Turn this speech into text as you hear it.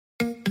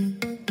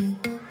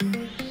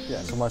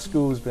So my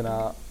school's been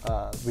out.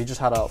 We just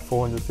had our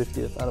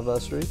 450th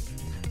anniversary,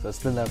 so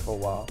it's been there for a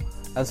while.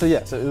 And so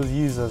yeah, so it was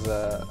used as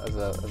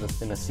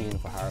in a scene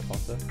for Harry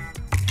Potter.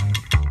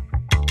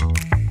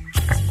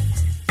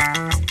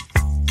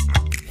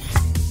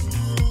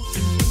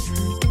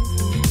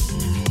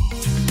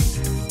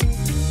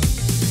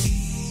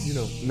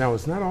 Now,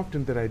 it's not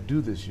often that I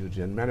do this,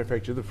 Eugene. Matter of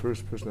fact, you're the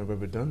first person I've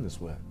ever done this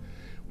with,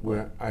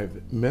 where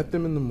I've met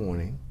them in the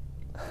morning,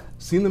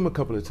 seen them a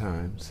couple of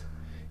times,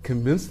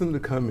 convinced them to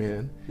come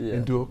in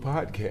and do a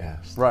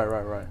podcast.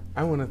 Right.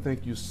 I want to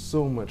thank you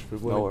so much for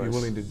being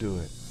willing to do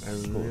it. I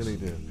really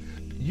do.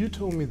 You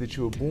told me that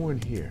you were born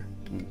here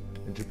in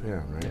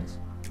Japan, right? Yes.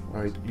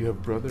 All right. You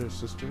have brothers or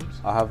sisters?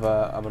 I have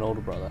I'm an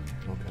older brother.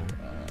 Okay.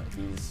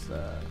 He's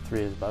 3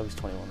 years above. He's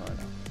 21 right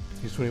now.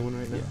 He's 21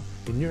 right now?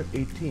 Yeah. And you're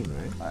 18,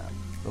 right? I am.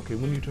 Okay,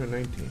 when do you turn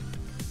 19?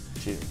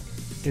 June.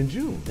 In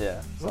June?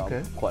 Yeah, so okay.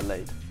 I'm quite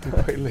late.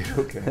 You're quite late,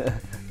 okay.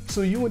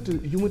 So you went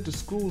to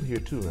school here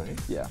too, right?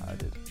 Yeah, I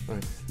did. All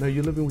right. Now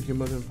you're living with your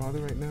mother and father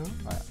right now?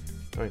 I am.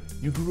 All right.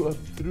 You grew up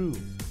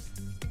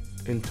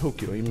in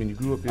Tokyo. You mean you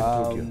grew up in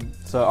Tokyo?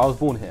 So I was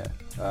born here.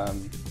 So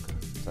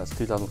that's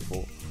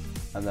 2004.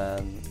 And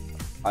then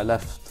I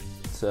left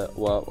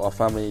our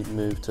family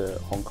moved to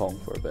Hong Kong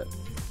for a bit.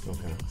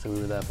 Okay. So we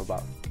were there for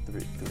about 4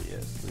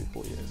 years.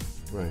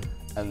 Right.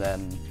 And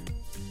then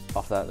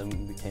after that, then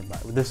we came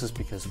back. This is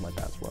because of my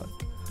dad's work.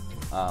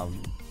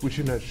 Which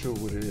you're not sure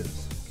what it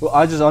is. Well,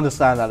 I just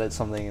understand that it's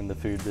something in the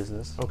food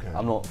business. Okay.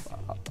 I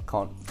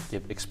can't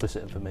give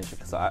explicit information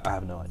because I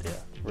have no idea,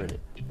 really.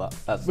 But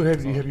that's. But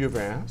have you ever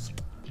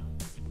asked?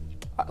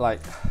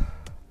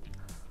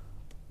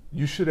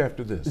 You should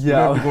after this.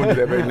 Yeah. You're not going to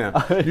that right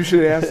now. You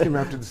should ask him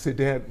after this. Say,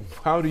 Dad,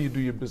 how do you do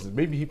your business?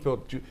 Maybe he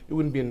felt it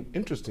wouldn't be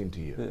interesting to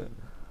you.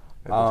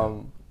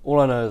 Yeah. All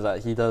I know is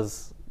that he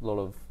does a lot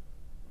of,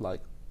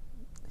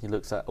 he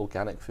looks at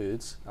organic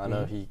foods. I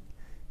know he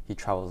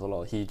travels a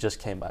lot. He just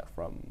came back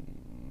from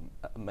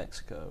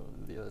Mexico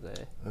the other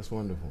day. That's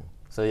wonderful.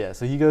 So yeah,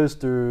 so he goes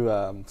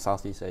through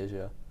Southeast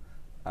Asia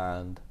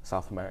and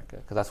South America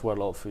because that's where a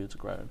lot of foods are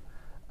grown,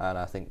 and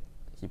I think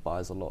he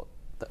buys a lot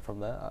from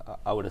there.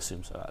 I would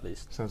assume so, at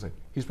least. Sounds like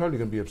he's probably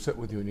going to be upset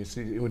with you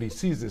when he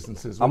sees this and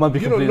says, I might be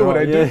 "You don't know what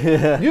I do.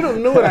 Yeah. You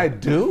don't know what I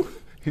do."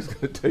 He's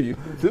going to tell you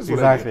this is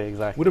what I do.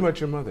 Exactly. What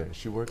about your mother? Is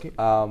she working?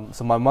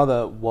 So my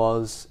mother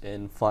was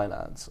in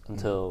finance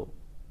until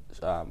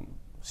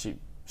she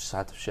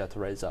had to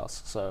raise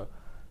us. So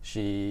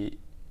she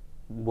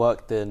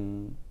worked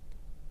in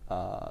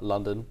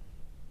London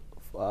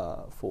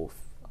for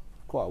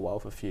quite a while,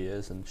 for a few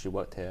years, and she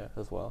worked here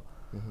as well.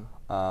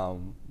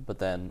 But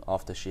then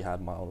after she had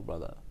my older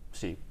brother,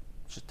 she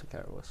just took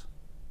care of us.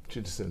 She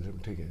just sent him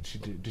take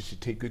it. Did she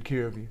take good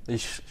care of you?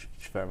 She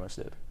very much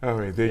did. All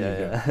right,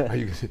 there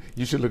you go.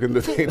 You should look in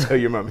the thing and tell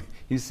your mommy.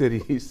 He said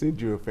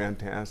you were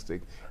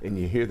fantastic, and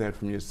you hear that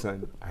from your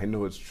son. I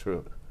know it's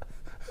true.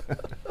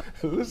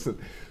 Listen,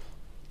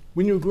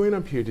 when you were growing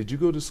up here, did you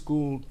go to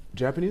school,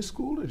 Japanese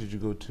school, or did you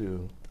go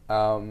to?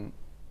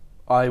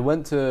 I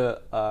went to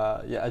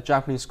a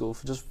Japanese school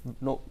for just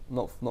not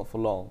for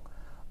long.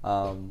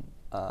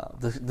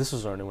 This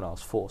was only when I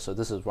was 4, so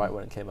this is right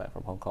when I came back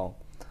from Hong Kong.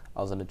 I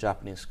was in a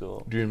Japanese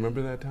school. Do you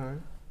remember that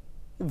time?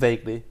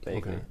 Vaguely.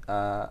 Okay.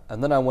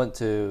 And then I went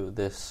to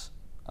this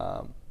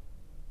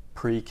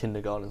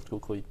pre-kindergarten school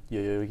called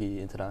Yoyogi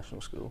International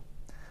School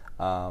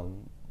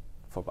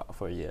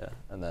for a year,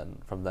 and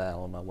then from there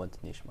on I went to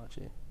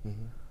Nishimachi.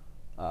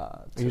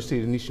 And you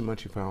stayed in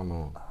Nishimachi for how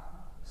long?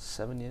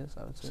 7 years,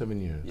 I would say. 7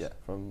 years. Yeah,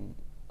 from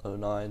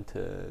 2009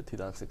 to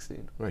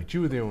 2016. Right,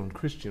 you were there when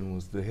Christian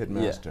was the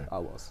headmaster. Yeah, I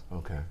was.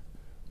 Okay,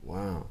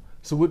 wow.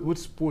 So what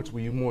sports, were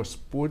you more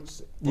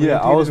sports? Yeah,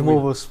 I was more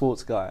of a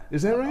sports guy.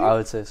 Is that right? I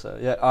would say so.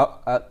 Yeah,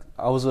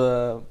 I was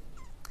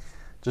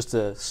just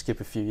to skip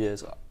a few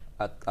years,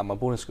 at my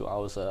boarding school I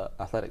was a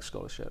athletic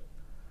scholarship.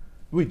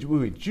 Wait,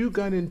 you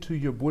got into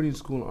your boarding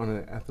school on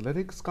an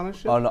athletic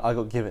scholarship? Oh no, I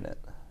got given it.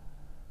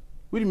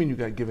 What do you mean you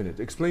got given it?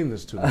 Explain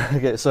this to me.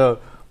 Okay, so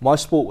my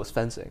sport was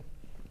fencing.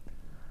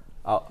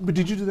 But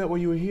did you do that while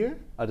you were here?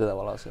 I did that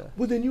while I was here.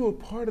 Well, then you were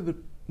part of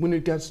when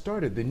it got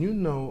started. Then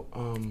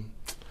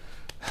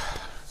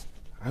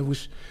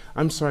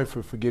I'm sorry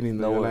for forgetting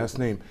their last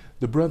name.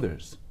 The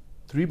brothers,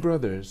 3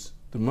 brothers.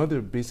 The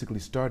mother basically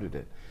started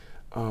it.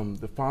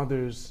 The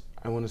father's,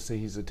 I want to say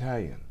he's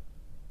Italian,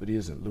 but he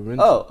isn't.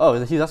 Lorenzo.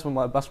 That's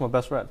my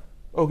best friend.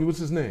 Oh, what's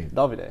his name?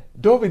 Davide.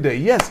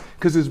 Davide, yes,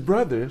 because his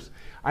brothers,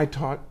 I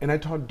taught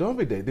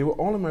Davide. They were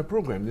all in my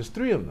program. There's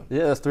 3 of them.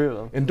 Yeah, there's 3 of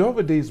them. And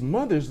Davide's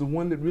mother's the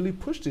one that really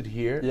pushed it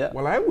here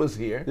while I was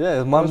here. Yeah,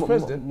 I was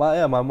president.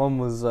 My mom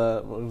was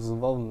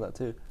involved in that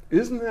too.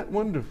 Isn't that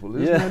wonderful?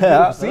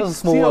 That See, was a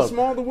small see how world.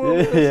 small the world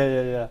is?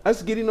 Yeah.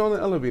 Us getting on the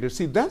elevator.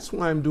 See, that's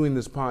why I'm doing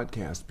this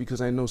podcast,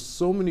 because I know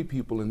so many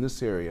people in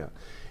this area,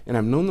 and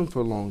I've known them for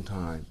a long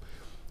time.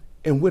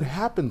 And what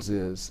happens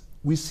is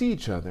we see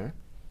each other,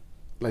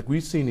 like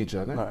we've seen each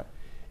other, right.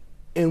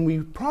 And we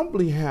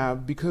probably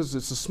have, because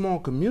it's a small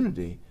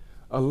community,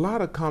 a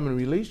lot of common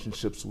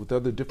relationships with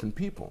other different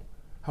people.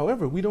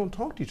 However, we don't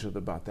talk to each other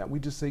about that. We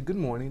just say good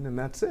morning and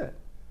that's it.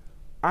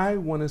 I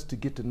want us to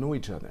get to know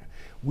each other.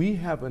 We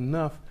have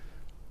enough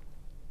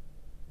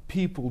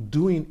people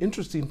doing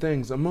interesting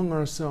things among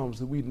ourselves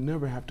that we'd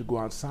never have to go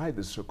outside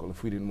the circle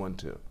if we didn't want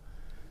to.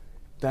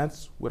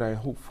 That's what I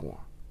hope for.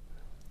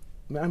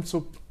 I'm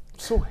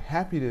so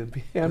happy to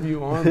have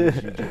you on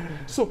with you, Jim.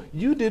 So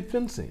you did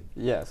fencing.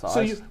 Yes.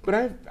 But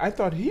I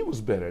thought he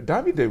was better.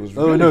 Davide was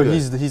oh really no, good.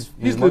 he's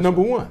the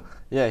number one.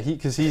 Yeah,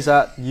 because he's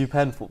at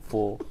UPenn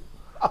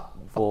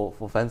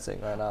for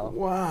fencing right now.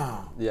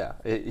 Wow. Yeah,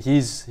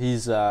 he's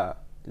can't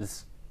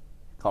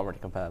really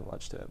compare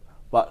much to him.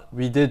 But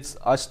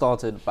I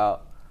started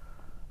about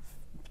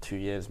 2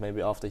 years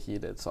maybe after he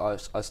did. So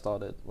I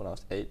started when I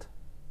was 8.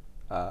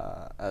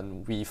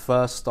 And we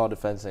first started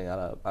fencing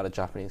at a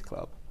Japanese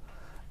club.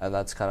 And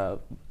that's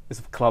it's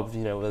a club,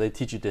 where they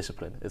teach you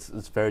discipline.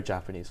 It's very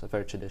Japanese,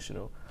 very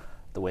traditional,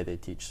 the way they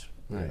teach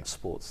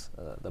sports,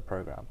 the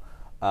program.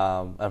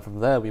 And from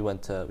there we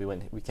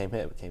came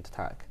here, we came to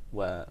TAC,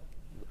 where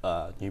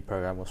a new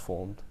program was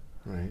formed.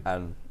 Right.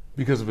 And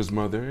because of his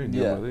mother and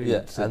your mother.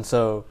 Yeah. And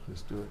so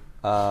let's do it.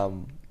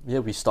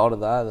 we started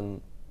that,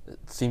 and it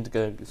seemed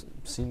good.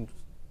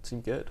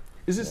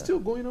 Is it still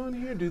going on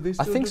here? Do they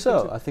still I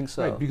think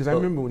so. Right, because I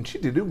remember when she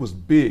did it was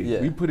big.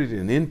 Yeah. We put it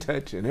in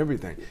InTouch and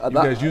everything. You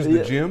guys use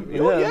the gym?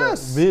 Yeah, Oh,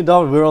 yes. Me and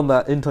David, we were on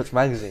that InTouch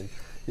magazine.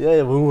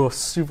 Yeah, we were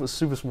super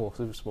small.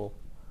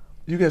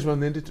 You guys were on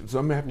the InTouch, so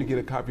I'm going to have to get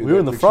a copy of that. We were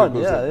in the front,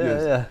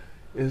 Yes. yeah.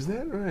 Is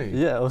that right?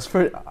 Yeah, it was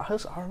pretty. I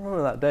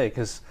remember that day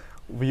because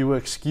we were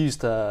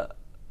excused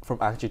from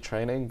actually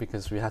training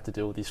because we had to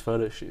do all these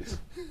photo shoots.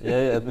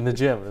 yeah, in the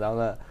gym down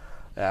there.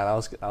 Yeah, that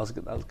was good. That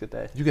was a good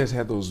day. You guys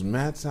had those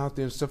mats out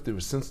there and stuff that were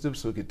sensitive,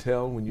 so it could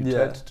tell when you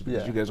touched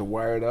because you guys are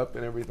wired up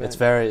and everything. It's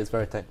very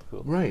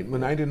technical. Right.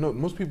 When I didn't know,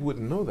 most people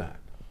wouldn't know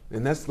that,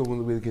 and that's the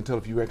one way they can tell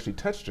if you actually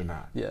touched or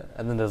not. Yeah,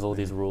 and then there's all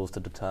these rules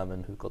to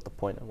determine who got the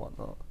point and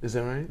whatnot. Is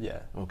that right? Yeah.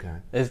 Okay.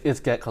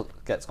 It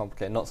gets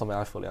complicated. Not something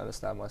I fully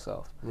understand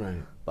myself.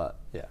 Right. But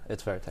yeah,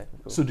 it's very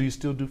technical. So do you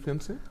still do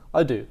fencing?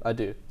 I do.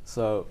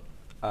 So,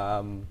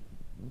 so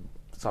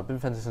I've been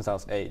fencing since I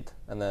was 8,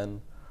 and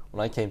then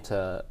when I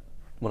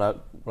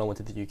went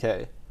to the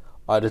UK,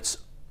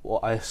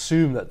 I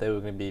assumed that they were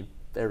going to be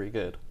very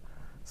good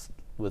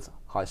with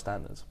high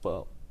standards.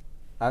 But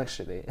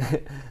actually,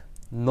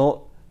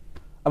 not.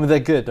 I mean, they're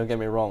good. Don't get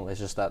me wrong. It's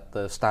just that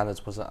the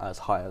standards wasn't as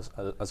high as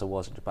it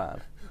was in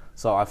Japan.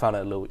 So I found it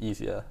a little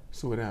easier.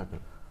 So what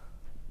happened?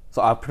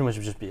 So I pretty much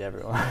just beat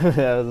everyone.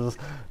 Yeah, it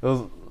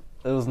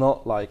was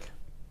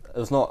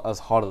not as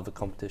hard of a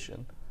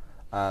competition,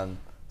 and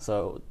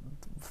so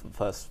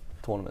first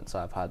tournaments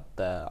I've had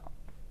there,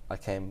 I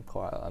came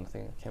I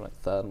think I came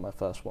like 3rd in my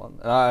first one,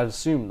 and I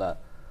assumed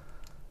that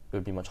it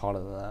would be much harder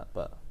than that,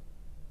 but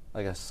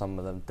I guess some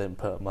of them didn't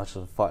put up much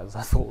of a fight as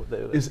I thought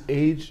they would. Is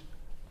age?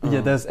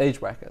 Yeah, there's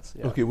age brackets.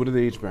 Yeah. Okay, what are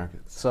the age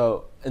brackets?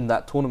 So in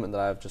that tournament that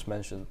I've just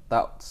mentioned,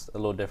 that's a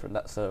little different.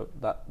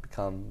 That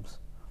becomes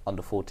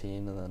under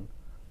 14 and then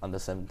under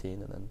 17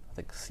 and then I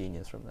think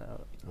seniors from there.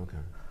 Okay.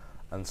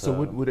 And so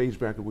what age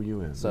bracket were you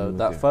in? So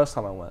that first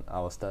time I went, I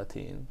was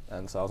 13,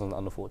 and so I was on the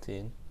under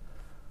 14.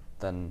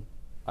 Then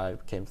I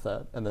came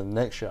 3rd, and then the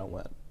next year I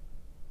went.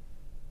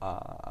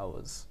 I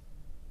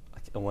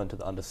went to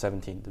the under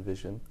 17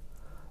 division.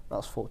 I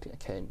was 14. I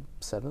came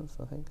 7th,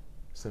 I think.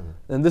 7th.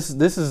 And this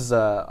is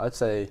I'd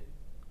say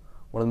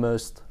one of the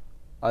most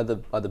either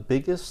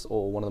biggest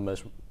or one of the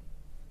most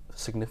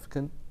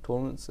significant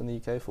tournaments in the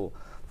UK for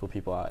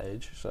people our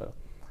age. So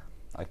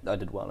I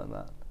did well in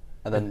that,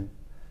 and then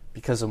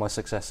because of my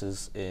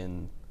successes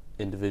in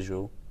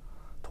individual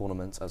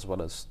tournaments as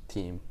well as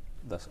team,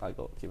 I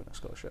got given a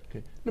scholarship.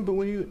 Okay. No, but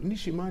when you at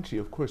Nishimachi,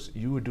 of course,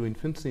 you were doing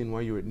fencing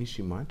while you were at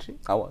Nishimachi?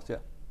 I was, yeah.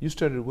 You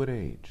started at what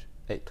age?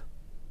 8.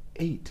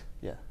 8?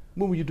 Yeah.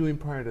 What were you doing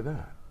prior to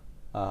that?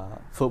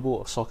 Football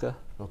or soccer.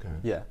 Okay.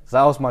 Yeah, so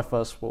that was my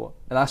first sport,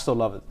 and I still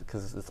love it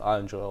because I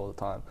enjoy it all the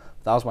time.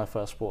 That was my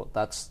first sport.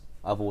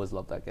 I've always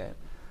loved that game,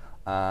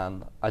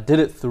 and I did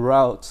it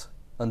throughout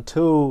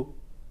until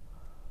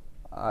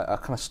I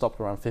kind of stopped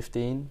around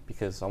 15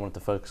 because I wanted to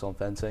focus on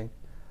fencing,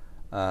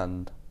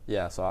 and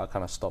yeah, so I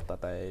kind of stopped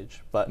at that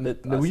age. But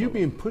now, were you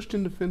being pushed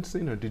into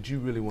fencing, or did you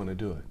really want to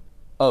do it?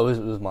 Oh, it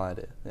was my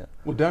idea. Yeah.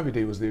 Well,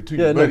 Davide was there too.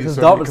 Yeah, no, because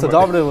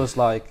Davide was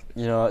like,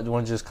 you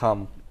want to just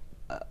come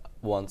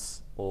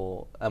once,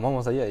 and Mom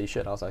was like, yeah, you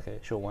should. I was like, okay,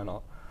 sure, why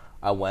not?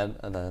 I went,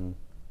 and then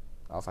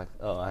I was like,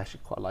 oh, I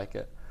actually quite like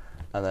it,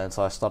 and then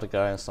so I started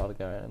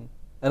going,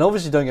 and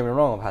obviously, don't get me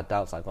wrong, I've had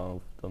doubts like, oh,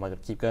 am I going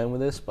to keep going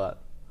with this?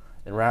 But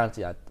in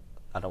reality, I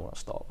don't want to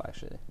stop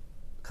actually,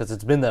 because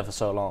it's been there for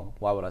so long.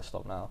 Why would I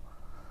stop now?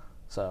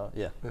 So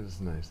yeah, that's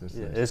nice. That's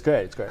nice. It's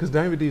great. Because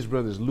Davide's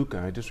brothers, Luca,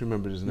 I just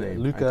remembered his name.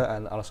 Luca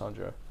and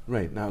Alessandro.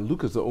 Right, now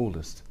Luca's the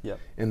oldest. Yeah.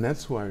 And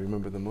that's who I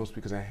remember the most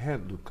because I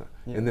had Luca.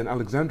 Yeah. And then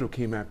Alexandro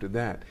came after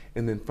that.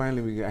 And then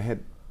finally I had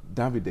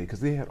Davide, because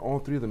they had all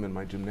three of them in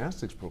my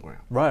gymnastics program.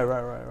 Right.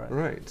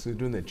 Right, so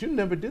doing that. You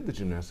never did the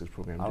gymnastics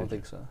program, I did don't you?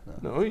 think so.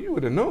 No. No, you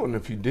would have known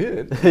if you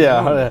did.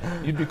 Yeah. No,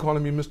 you'd be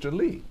calling me Mr.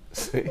 Lee.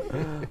 See?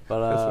 But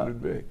That's what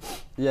it'd be.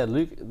 yeah,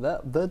 Luke,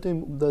 they're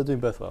doing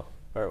both well,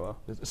 very well.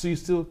 So you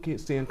still can't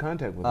stay in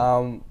contact with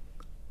them?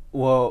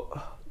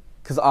 Well,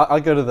 because I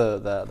go to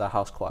the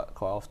house quite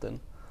often,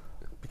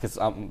 because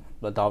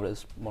David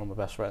is one of my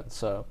best friends.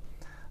 So,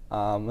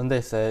 and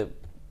they say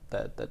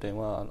that they're doing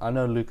well. I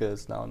know Luca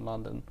is now in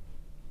London,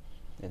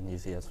 and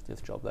he has a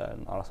job there,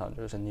 and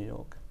Alessandro is in New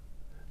York.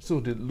 So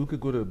did Luca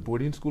go to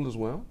boarding school as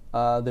well?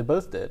 They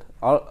both did.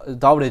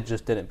 David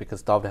just didn't,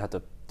 because David had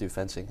to do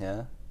fencing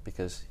here,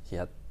 because he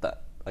had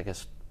that, I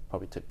guess,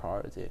 probably took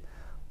priority.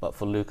 But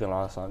for Luca and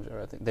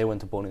Alessandro, I think they went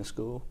to boarding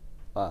school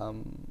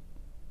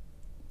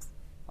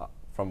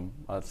from,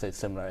 I'd say,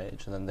 similar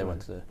age, and then they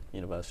went to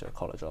university or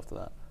college after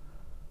that.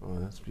 Oh,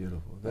 that's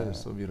beautiful. That is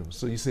so beautiful.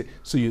 So you say,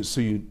 so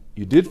you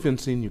did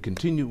fencing, you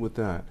continued with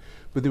that,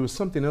 but there was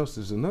something else.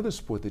 There's another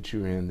sport that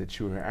you were in that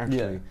you were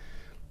actually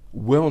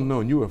well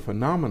known. You were a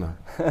phenomenon,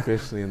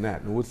 especially in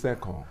that. And what's that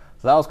called?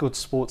 So that was called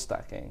sport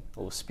stacking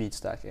or speed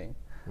stacking,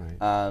 Right.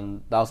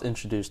 and that was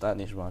introduced at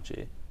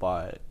Nishimachi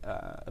by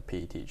a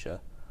PE teacher.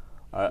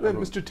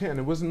 Mr. Tan.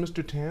 It wasn't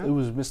Mr. Tan. It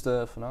was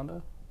Mr.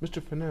 Fernando.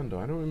 Mr. Fernando.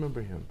 I don't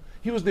remember him.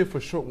 He was there for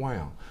a short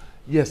while.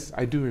 Yes,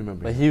 I do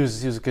remember But him. he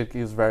was good.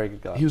 He was a very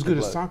good guy. He was good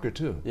at bloke. soccer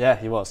too. Yeah,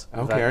 he was.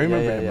 Okay, Exactly. I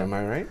remember him. Yeah. Am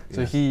I right?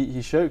 So Yes. he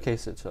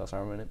showcased it to us. I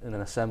remember in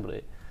an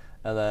assembly,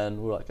 and then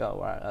we were like, "Oh,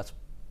 wow, that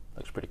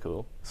looks pretty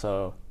cool."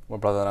 So my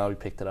brother and I, we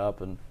picked it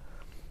up, and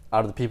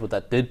out of the people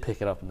that did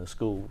pick it up in the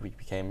school, we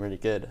became really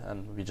good,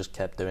 and we just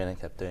kept doing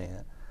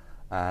it,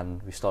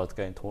 and we started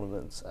going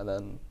tournaments, and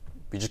then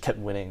we just kept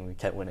winning. We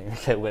kept winning.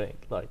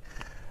 Like,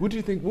 What do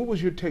you think? What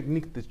was your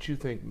technique that you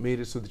think made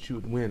it so that you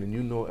would win? And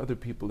you know, other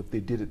people, if they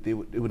did it, it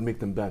would make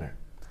them better.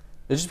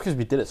 it's just because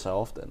we did it so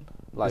often.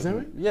 Like, Is that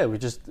right? Yeah, we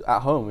just at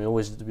home we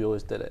always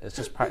did it. It's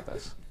just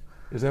practice.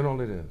 Is that all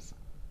it is?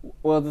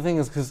 Well, the thing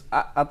is, because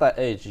at that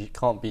age, you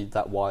can't be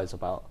that wise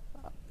about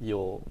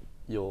your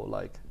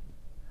like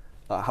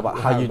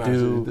how you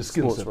do the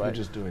skill sports, set. right? You're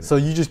just doing it. So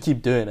you just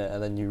keep doing it,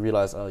 and then you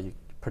realize, oh, you're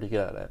pretty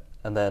good at it,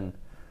 and then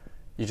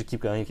you just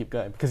keep going,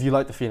 because you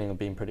like the feeling of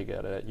being pretty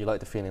good at it. You like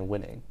the feeling of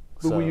winning.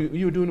 But So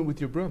you were doing it with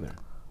your brother.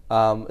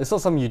 it's not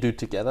something you do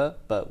together,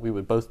 but we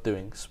were both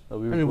doing.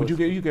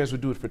 You guys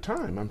would do it for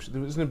time. I'm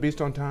sure. Isn't it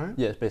based on time?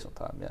 Yeah, it's based on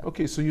time. Yeah.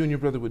 Okay, so you and your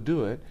brother would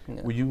do it.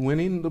 Yeah. Were you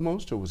winning the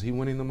most, or was he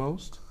winning the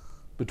most?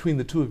 Between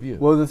the two of you.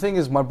 Well, the thing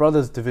is, my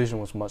brother's division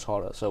was much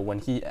harder. So when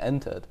he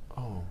entered,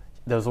 Oh.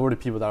 there was already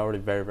people that are already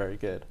very, very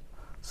good.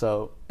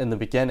 So in the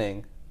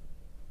beginning,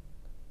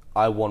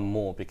 I won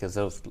more because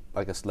there was,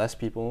 I guess, less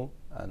people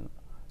and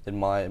in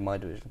my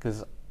division,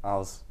 because I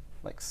was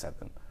like 7,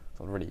 so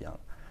I was really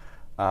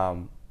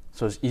young.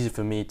 So it's easy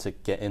for me to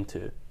get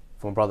into.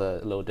 For my brother,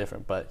 a little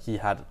different, but he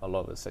had a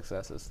lot of his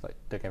successes. Like,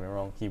 don't get me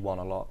wrong, he won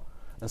a lot,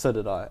 and so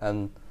did I.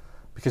 And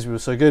because we were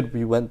so good,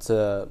 we went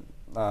to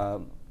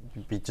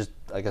we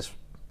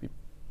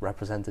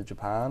represented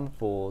Japan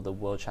for the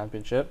World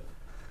Championship.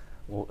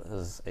 Well, this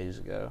was ages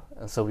ago,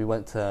 and so we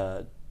went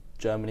to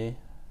Germany.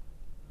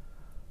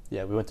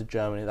 Yeah, we went to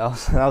Germany. That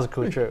was a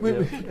cool trip.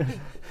 Wait.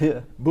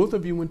 Yeah. Both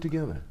of you went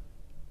together.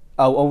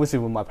 Oh, obviously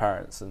with my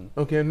parents and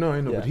Okay, no,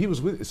 I know, Yeah. but he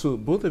was with. So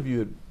both of you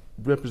had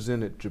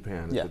represented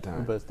Japan at yeah, the time.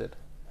 we both did.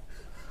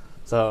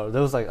 So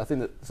there was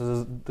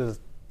there's a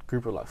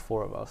group of like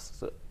 4 of us.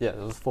 So yeah,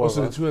 there was 4 of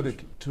so us. two other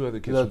kids. There were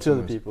from 2 other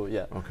somewhere. people.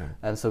 Yeah. Okay.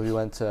 And so we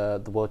went to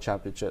the World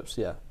Championships.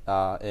 Yeah,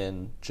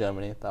 in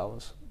Germany. That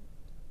was,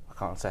 I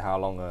can't say how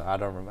long ago. I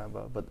don't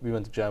remember. But we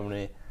went to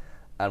Germany,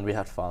 and we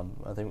had fun.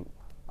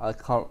 I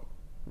can't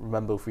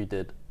remember if we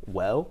did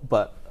well,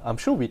 but I'm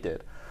sure we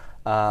did.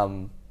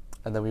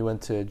 And then we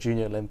went to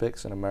Junior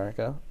Olympics in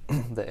America,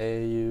 the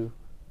AAU.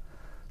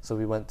 So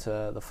we went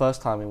to, the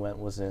first time we went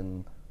was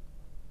in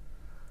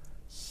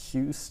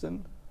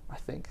Houston, I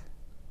think.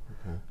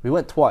 Okay. We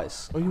went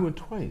twice. Oh, you went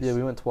twice. Yeah,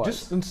 we went twice.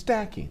 Just in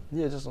stacking.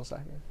 Yeah, just on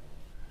stacking.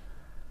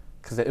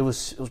 Because it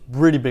was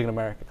really big in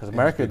America. Because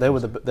America, big, they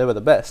were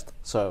the best,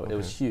 so Okay. it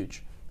was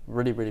huge,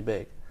 really really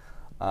big.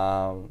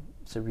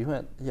 So we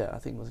went. Yeah, I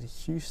think it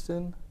was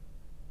Houston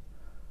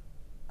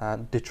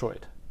and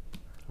Detroit.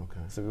 Okay.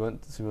 So we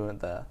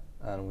went there,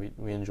 and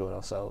we enjoyed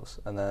ourselves.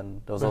 And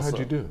then there was So also. how'd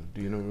you do?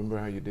 Do you remember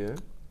how you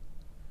did?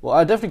 Well,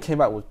 I definitely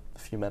came out with a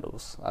few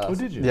medals.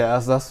 Did you? Yeah,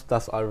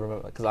 that's I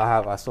remember, because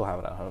I still have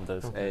it at home.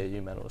 Those Okay.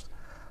 AAU medals.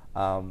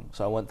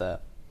 So I went there,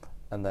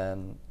 and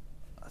then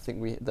I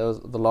think there was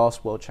the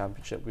last World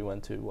Championship we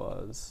went to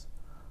was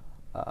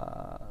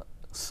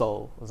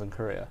Seoul, was in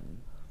Korea,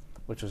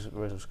 which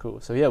was cool.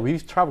 So yeah, we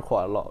traveled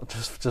quite a lot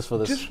just for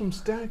this. Just from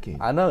stacking.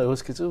 I know,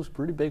 because it was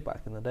pretty big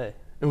back in the day.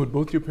 And would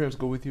both your parents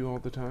go with you all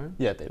the time?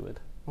 Yeah, they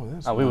would. Oh,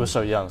 that's. And we were nice.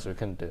 so young, so we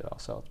couldn't do it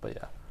ourselves. But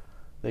yeah,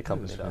 they That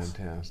is accompanied us.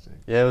 fantastic.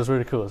 Yeah, it was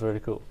really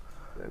cool.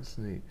 That's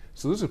neat.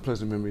 So those are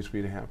pleasant memories for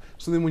you to have.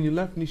 So then, when you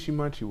left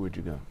Nishimachi, where'd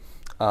you go?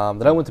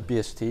 Then I went to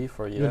BST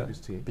for a You year, went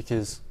to BST.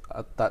 because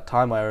at that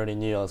time I already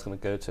knew I was going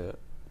to go to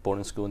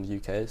boarding school in the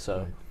UK. So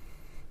Right.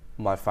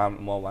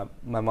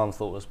 my mum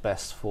thought was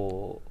best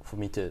for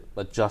me to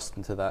adjust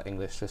into that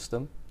English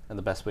system, and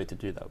the best way to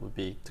do that would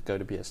be to go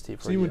to BST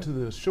for So a you year. went to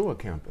the Showa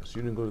campus.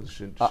 You didn't go to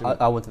the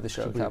I went to the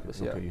Showa Shibuya campus,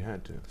 yeah. Okay, you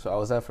had to. So I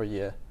was there for a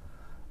year,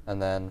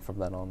 and then from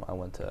then on, I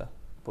went to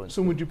boarding So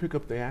school. when did you pick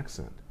up the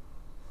accent?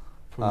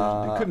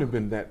 It couldn't have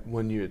been that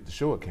 1 year at the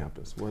Showa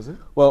campus, was it?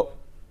 Well,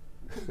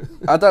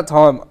 at that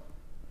time,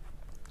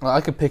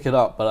 I could pick it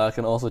up, but I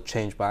can also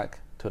change back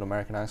to an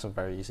American accent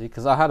very easy,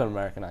 because I had an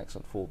American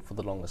accent for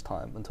the longest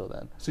time until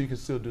then. So you can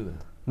still do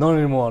that. Not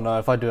anymore. No,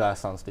 if I do it, I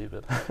sound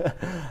stupid.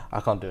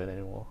 I can't do it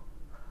anymore.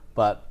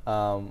 But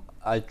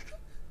I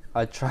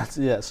tried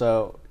to, yeah.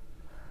 So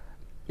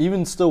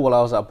even still, while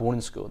I was at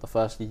boarding school, the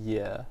first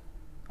year,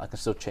 I can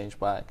still change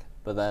back.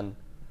 But then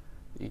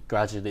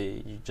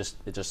gradually, it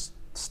just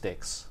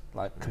sticks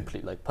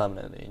completely, like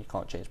permanently, and you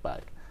can't change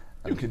back.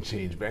 You can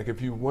change back if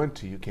you want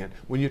to. You can.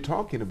 When you're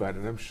talking about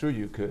it, I'm sure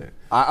you could.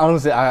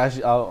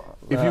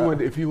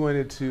 If you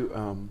wanted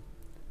to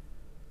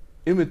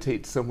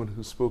imitate someone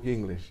who spoke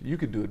English, you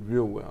could do it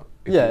real well.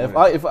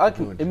 If I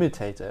can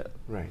imitate it,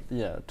 right?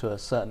 Yeah, to a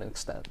certain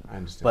extent. I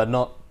understand. But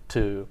not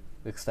to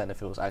the extent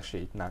if it was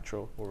actually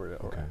natural or real.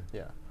 Okay.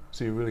 Yeah.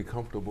 So you're really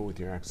comfortable with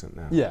your accent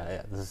now.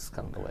 Yeah. This is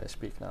kind of the way I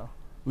speak now.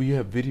 Will you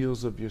have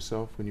videos of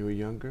yourself when you were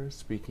younger,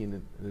 speaking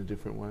in a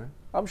different way?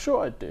 I'm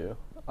sure I do.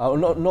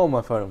 Not on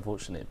my phone,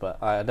 unfortunately,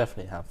 but I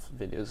definitely have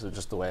videos of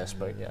just the way I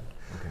spoke. Yeah.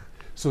 Okay.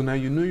 So now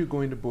you knew you're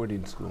going to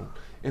boarding school,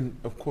 and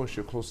of course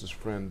your closest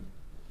friend,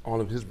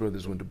 all of his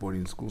brothers went to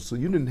boarding school, so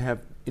you didn't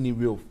have any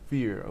real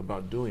fear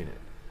about doing it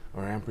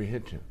or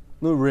apprehension.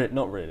 No,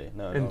 not really.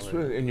 No. And not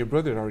really. And your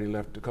brother had already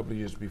left a couple of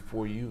years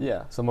before you.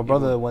 Yeah. So my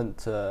brother went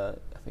to,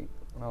 I think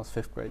when I was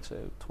 5th grade,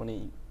 so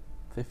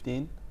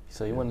 2015.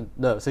 So he went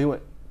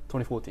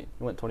 2014.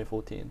 He went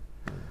 2014,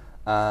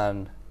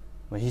 and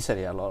he said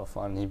he had a lot of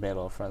fun. He made a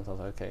lot of friends. I was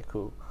like, okay,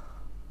 cool,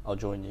 I'll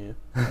join you.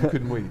 You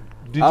couldn't wait.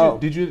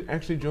 Did you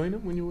actually join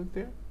him when you went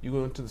there? You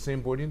went to the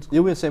same boarding school?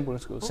 Yeah, we were in the same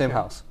boarding school, same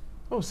house.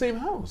 Oh, same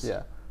house.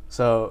 Yeah.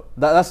 So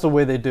that's the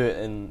way they do it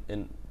in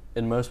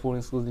most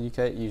boarding schools in the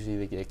UK.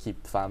 Usually they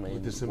keep the family.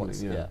 With the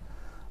siblings, yeah.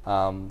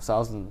 So I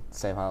was in the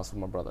same house with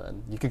my brother,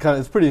 and you can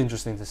it's pretty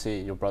interesting to see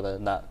your brother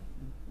in that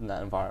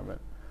environment.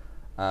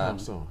 How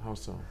so?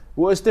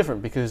 Well, it's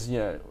different because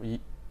you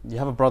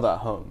have a brother at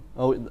home.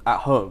 Oh, at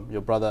home, your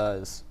brother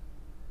is,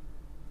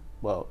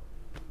 well,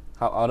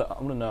 I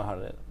don't know how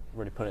to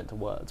really put it into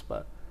words,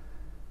 but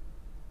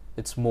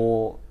it's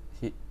more,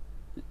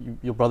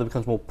 your brother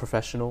becomes more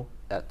professional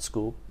at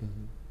school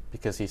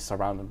because he's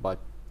surrounded by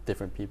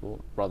different people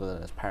rather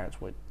than his parents,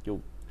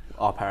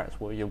 our parents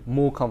were you're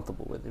more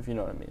comfortable with, if you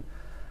know what I mean.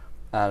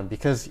 And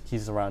because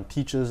he's around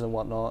teachers and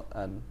whatnot,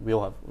 and we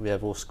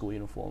have all school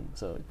uniform,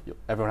 so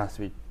everyone has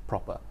to be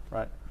proper,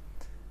 right?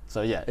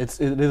 So yeah, it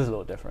is a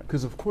little different.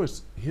 Because of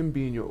course, him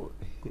being your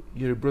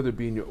brother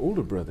being your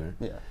older brother,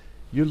 yeah,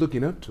 you're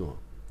looking up to him.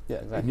 Yeah,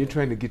 exactly. And you're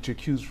trying to get your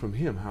cues from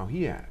him, how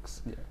he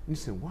acts. Yeah. And you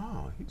say,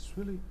 wow,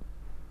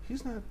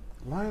 he's not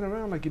lying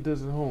around like he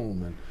does at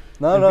home. And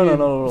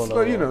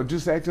No.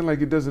 just acting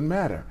like it doesn't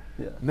matter.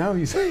 Yeah. Now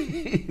he's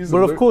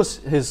but of course,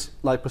 his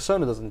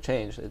persona doesn't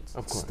change. It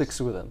of course sticks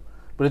with him.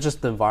 But it's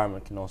just the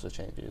environment can also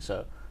change you.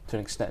 So to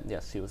an extent,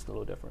 yes, he was a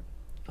little different.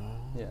 Oh.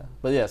 Yeah.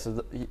 But yeah,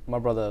 so my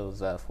brother was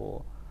there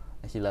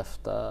he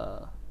left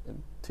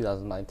in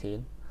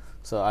 2019.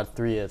 So I had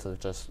 3 years of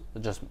just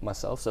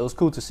myself. So it was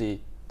cool to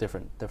see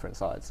different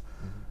sides.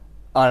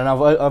 And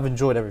I've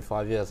enjoyed every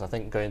 5 years. I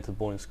think going to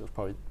boarding school is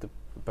probably the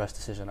best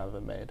decision I've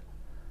ever made.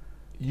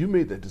 You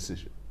made that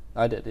decision?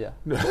 I did, yeah.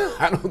 No,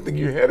 I don't think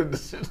you had a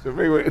decision.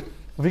 Wait.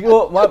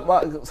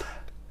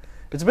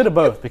 It's a bit of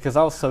both because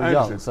I was so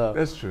young. So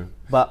that's true.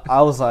 But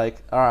I was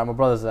like, all right, my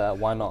brother's there.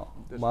 Why not?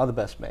 My other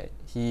best mate,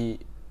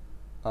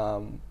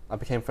 I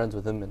became friends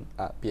with him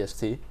at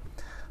BST,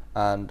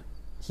 and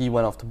he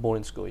went off to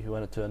boarding school. He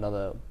went to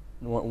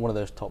one of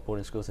those top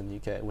boarding schools in the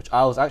UK, which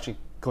I was actually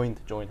going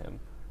to join him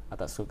at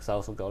that school because I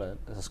also got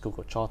a school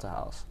called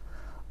Charterhouse,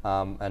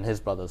 and his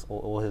brothers,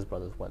 all his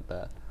brothers went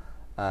there,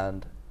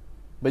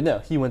 but no,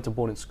 he went to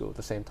boarding school at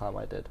the same time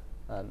I did,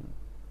 and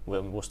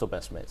we're still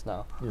best mates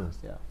now. Yes.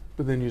 Yeah.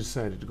 But then you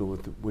decided to go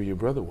with where your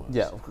brother was.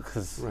 Yeah,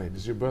 because right,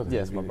 it's your brother.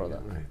 Yeah, it's my brother.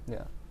 Right.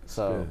 Yeah.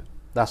 So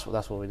that's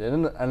what we did,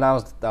 and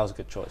that was a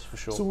good choice for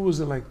sure. So what was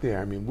it like there?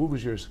 I mean, what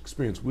was your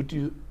experience?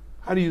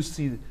 How do you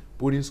see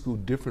boarding school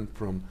different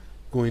from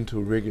going to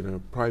a regular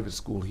private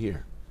school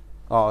here?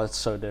 Oh, it's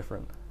so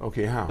different.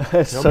 Okay, how?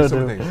 It's Tell so me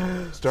some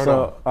different. things. Start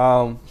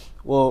off.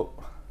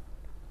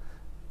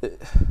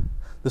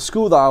 The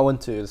school that I went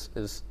to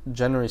is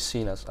generally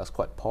seen as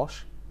quite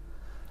posh,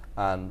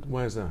 and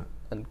why is that?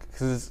 And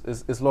because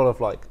it's a lot of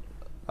like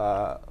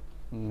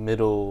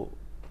middle,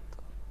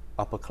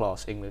 upper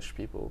class English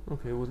people.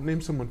 Okay, well, name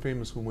someone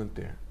famous who went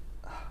there.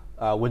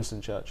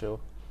 Winston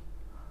Churchill.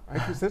 I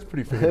guess that's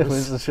pretty famous.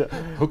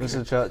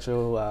 Winston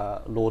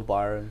Churchill, Lord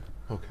Byron.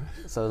 Okay.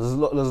 So there's a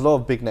lot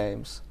of big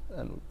names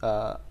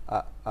at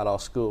our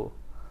school,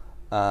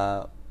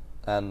 and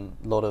a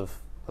lot of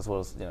as well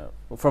as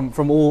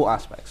from all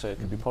aspects. So it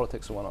could be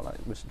politics or whatnot, like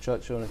Winston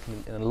Churchill, and it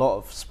can, in a lot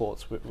of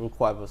sports. We're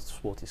quite a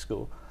sporty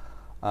school,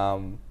 but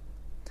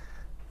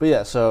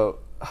yeah. So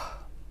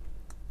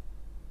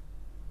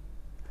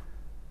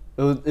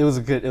it was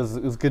a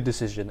good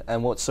decision.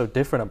 And what's so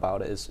different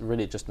about it is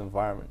really just the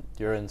environment.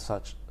 You're in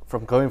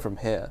from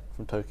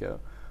Tokyo,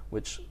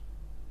 which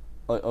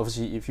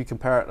obviously if you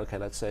compare it, okay,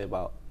 let's say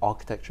about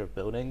architecture of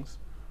buildings,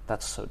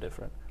 that's so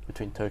different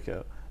between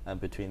Tokyo and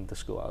between the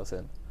school I was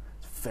in.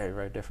 It's very,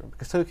 very different,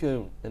 because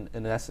Tokyo,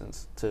 in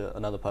essence, to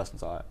another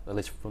person's eye, at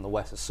least from the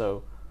West, is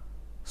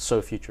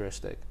so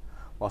futuristic,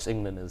 whilst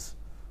England is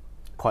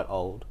quite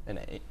old and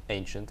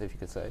ancient, if you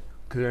could say.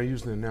 Could I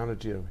use the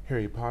analogy of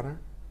Harry Potter?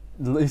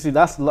 You see,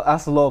 that's a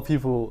lot of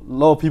people. A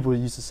lot of people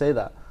used to say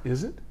that.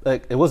 Is it?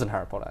 Like, it wasn't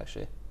Harry Potter,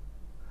 actually.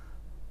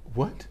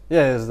 What?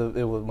 Yeah,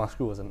 it was my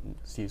school wasn't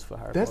used for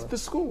Harry Potter. That's the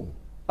school.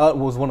 It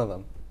was one of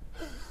them.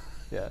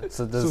 Yeah.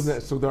 So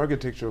the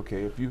architecture,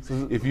 okay.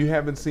 If you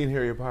haven't seen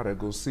Harry Potter,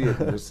 go see it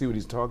and you'll see what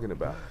he's talking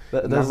about.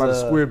 Not a lot of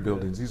square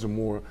buildings. These are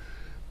more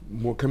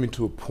coming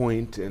to a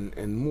point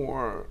and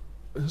more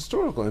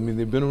historical. I mean,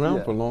 they've been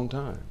around for a long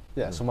time.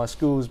 Yeah. So my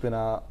school's been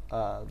out.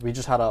 We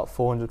just had our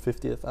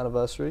 450th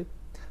anniversary,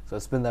 so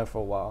it's been there for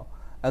a while.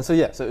 And so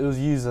so it was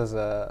used as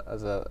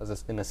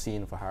in a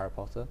scene for Harry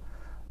Potter,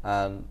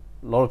 and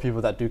a lot of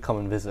people that do come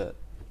and visit,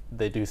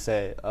 they do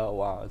say, "Oh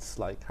wow, it's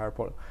like Harry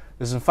Potter."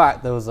 Because in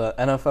fact, there was an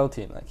NFL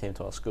team that came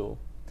to our school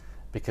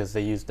because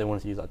they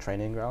wanted to use our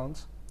training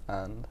grounds,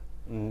 and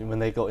when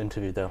they got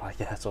interviewed, they were like,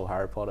 "Yeah, it's all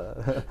Harry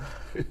Potter."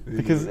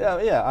 Because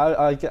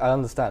I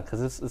understand,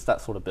 because it's that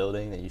sort of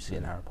building that you see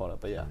in Harry Potter.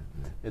 But yeah,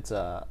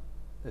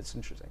 it's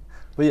interesting.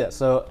 But yeah,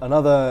 so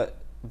another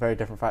very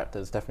different factor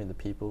is definitely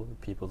the people. The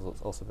people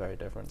is also very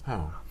different.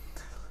 How?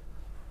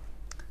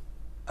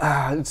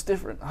 It's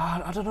different.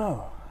 I don't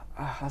know.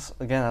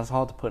 That's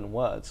hard to put in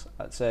words.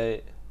 I'd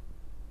say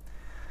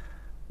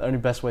the only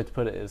best way to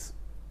put it is,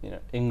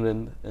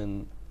 England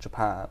and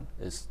Japan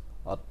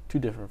are two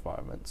different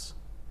environments,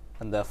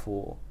 and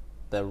therefore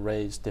they're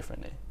raised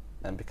differently.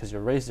 And because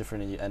you're raised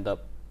differently, you end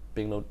up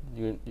being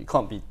you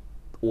can't be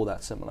all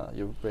that similar.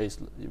 You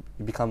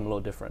become a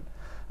lot different.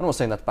 I'm not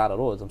saying that's bad at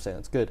all. I'm saying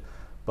it's good,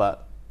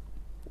 but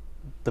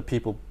the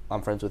people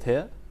I'm friends with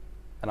here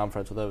and I'm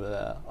friends with over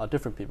there are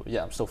different people.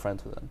 Yeah, I'm still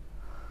friends with them,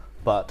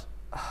 but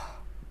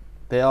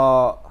they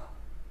are.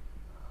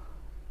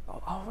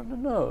 I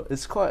don't know.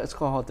 It's quite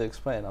hard to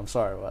explain. I'm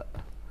sorry, but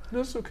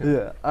that's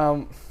okay.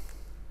 Yeah.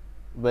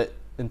 But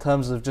in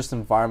terms of just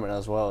environment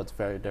as well, it's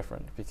very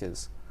different,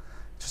 because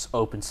it's just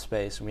open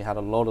space, and we had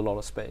a lot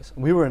of space.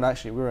 We were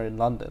in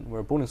London. We were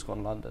a boarding school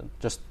in London,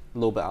 just a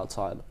little bit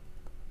outside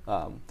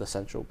the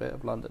central bit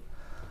of London.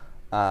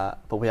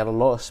 But we had a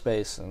lot of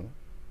space, and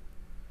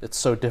it's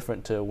so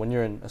different to when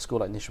you're in a school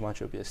like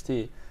Nishimachi or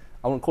BST.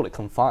 I wouldn't call it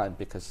confined,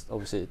 because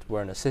obviously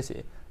we're in a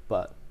city,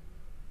 but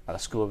at a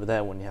school over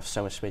there, when you have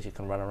so much space, you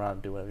can run around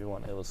and do whatever you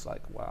want. It was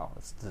like, wow,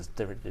 it's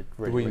different. The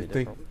way you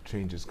think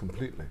changes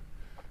completely.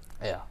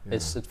 Yeah,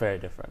 it's very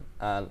different,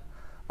 and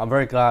I'm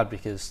very glad,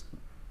 because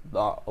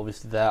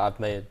obviously there I've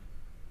made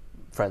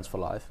friends for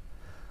life,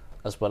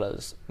 as well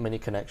as many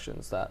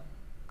connections that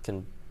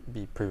can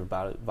be proven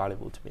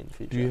valuable to me in the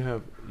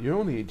future. You're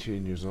only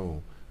 18 years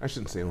old. I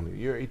shouldn't say only.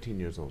 You're 18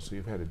 years old, so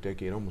you've had a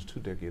decade, almost 2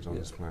 decades on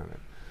this planet.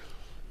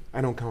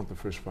 I don't count the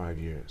first 5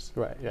 years.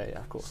 Right. Yeah.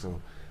 Of course.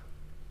 So,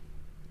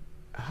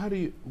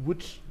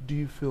 which do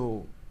you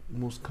feel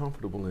most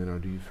comfortable in, or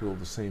do you feel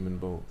the same in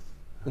both?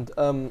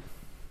 And,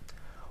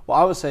 well,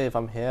 I would say if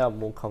I'm here, I'm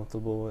more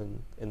comfortable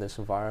in this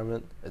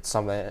environment. It's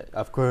something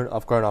I've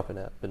grown up in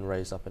it, been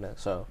raised up in it,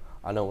 so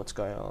I know what's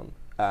going on.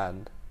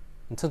 And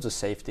in terms of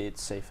safety,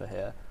 it's safer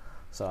here.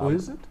 So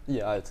is it?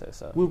 Yeah, I'd say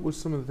so. What's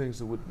some of the things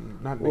that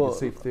would not make it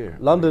safe there?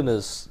 London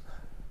is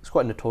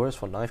quite notorious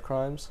for knife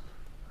crimes,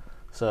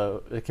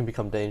 so it can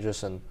become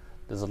dangerous, and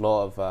there's a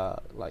lot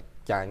of like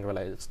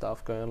gang-related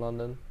stuff going on in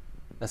London,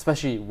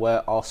 especially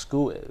where our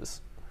school is.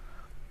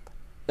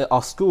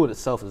 Our school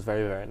itself is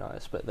very, very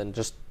nice, but then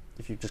just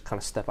if you just kind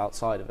of step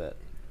outside of it,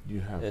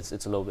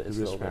 it's a little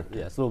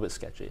bit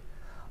sketchy.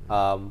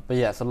 But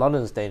yeah, so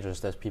London is dangerous.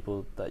 There's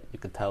people that you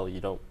can tell you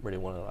don't really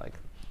want to like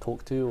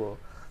talk to or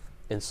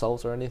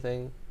insult or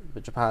anything.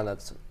 But Japan,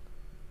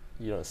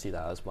 you don't see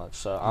that as much.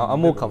 So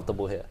I'm more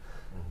comfortable here,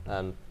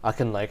 and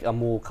I'm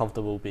more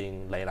comfortable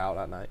being laid out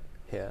at night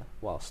here,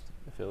 whilst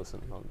it feels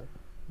in London.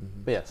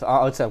 But yeah, so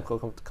I would say I'm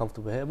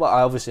comfortable here. But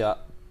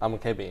I'm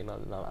okay being in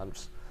London.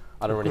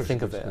 I don't really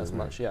think of it as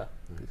much. Yeah,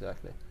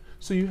 exactly.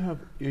 So you have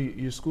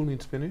your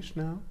schooling's finished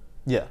now?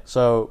 Yeah.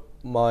 So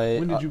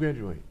when did you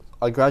graduate?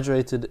 I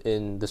graduated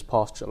in this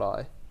past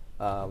July.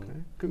 Okay.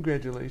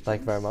 Congratulations.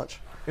 Thank you very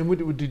much. And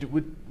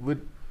what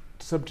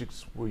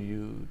subjects were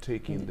you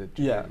taking that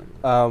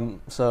you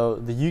so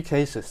the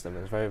UK system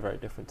is very, very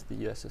different to the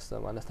US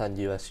system. I understand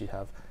US you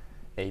have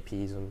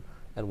APs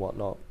and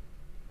whatnot.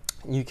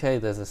 UK,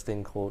 there's this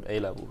thing called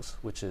A-levels,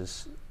 which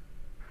is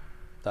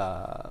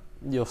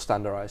your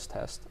standardized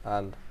test,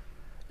 and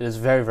it is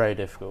very, very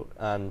difficult.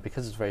 And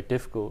because it's very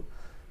difficult,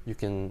 you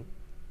can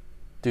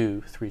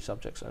do 3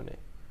 subjects only.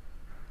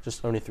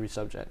 just only 3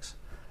 subjects,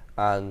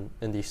 and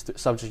in these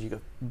subjects you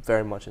go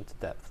very much into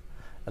depth.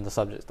 And the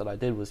subjects that I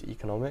did was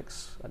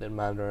economics, I did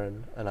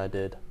Mandarin, and I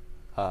did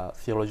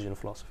theology and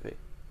philosophy,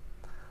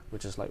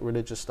 which is like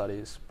religious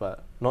studies,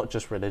 but not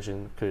just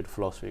religion, included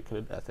philosophy,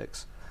 included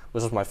ethics,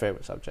 which was my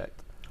favorite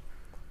subject.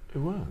 It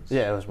was?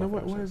 Yeah, it was my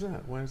favorite Why subject. is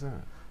that? Why is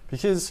that?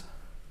 Because,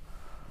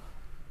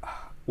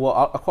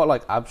 well, I quite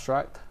like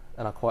abstract,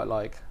 and I quite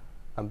like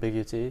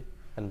ambiguity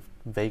and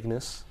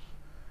vagueness.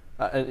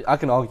 I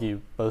can argue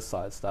both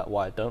sides that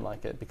why I don't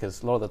like it,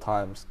 because a lot of the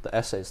times the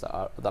essays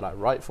that I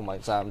write for my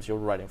exams, you're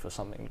writing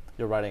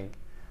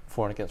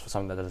for and against for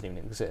something that doesn't even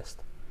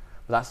exist.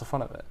 But that's the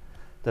fun of it.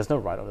 There's no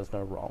right or there's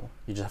no wrong.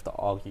 You just have to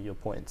argue your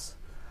points.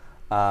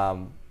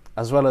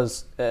 As well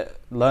as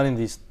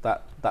learning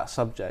that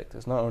subject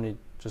is not only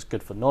just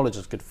good for knowledge,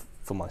 it's good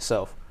for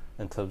myself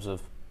in terms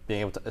of being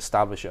able to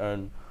establish your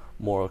own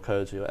moral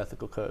codes or your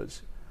ethical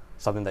codes,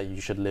 something that you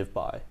should live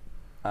by.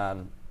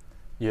 And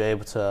you're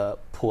able to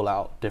pull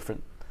out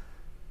different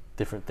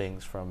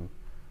things from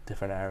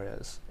different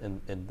areas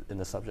in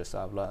the subjects that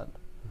I've learned,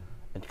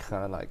 and you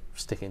kind of like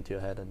stick into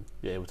your head, and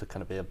you're able to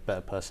kind of be a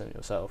better person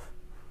yourself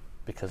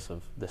because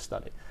of this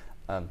study,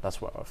 and that's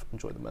what I've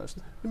enjoyed the most.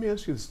 Let me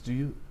ask you this: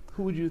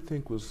 who would you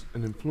think was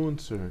an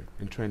influencer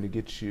in trying to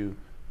get you?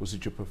 Was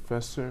it your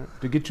professor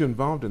to get you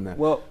involved in that?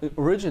 Well,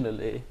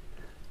 originally,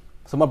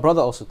 so my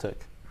brother also took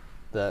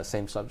the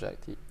same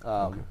subject.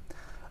 Okay.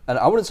 And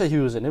I wouldn't say he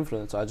was an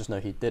influencer, I just know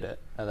he did it.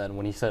 And then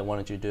when he said, why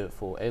don't you do it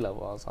for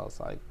A-level, I was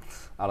like,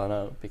 I don't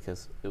know,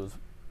 because it was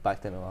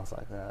back then, and I was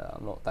like,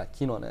 I'm not that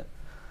keen on it.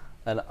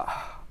 And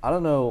I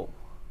don't know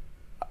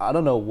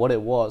what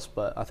it was,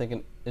 but I think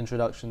an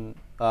introduction,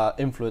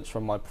 influence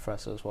from my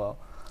professor as well.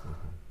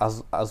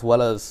 Mm-hmm. As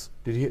well as...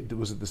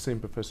 Was it the same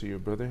professor your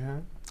brother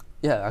had?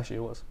 Yeah, actually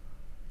it was.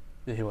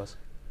 Yeah, he was.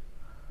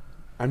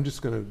 I'm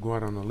just going to go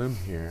out on a limb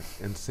here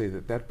and say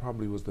that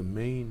probably was the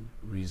main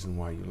reason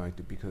why you liked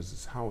it, because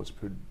it's how it's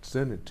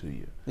presented to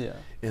you. Yeah.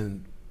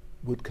 And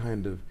what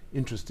kind of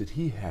interest did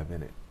he have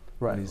in it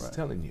when he's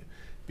telling you?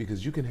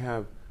 Because you can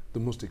have the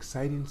most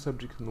exciting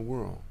subject in the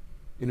world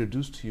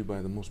introduced to you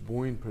by the most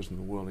boring person in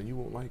the world, and you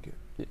won't like it.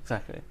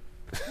 Exactly.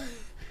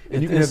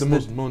 And you can have the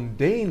most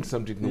mundane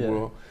subject in the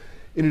world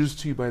introduced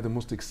to you by the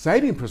most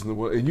exciting person in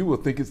the world, and you will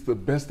think it's the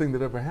best thing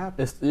that ever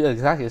happened.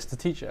 Exactly. It's the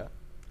teacher.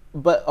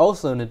 But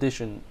also, in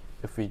addition,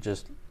 if we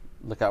just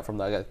look out from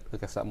that, I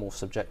guess that more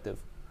subjective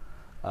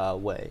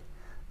way,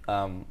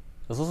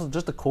 there's also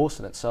just the course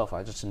in itself.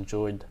 I just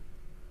enjoyed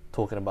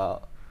talking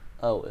about,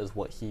 is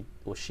what he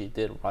or she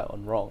did right or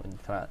wrong, and you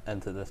kind of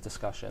enter this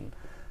discussion,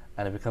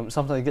 and it becomes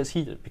something that gets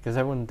heated because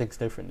everyone thinks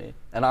differently,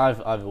 and I've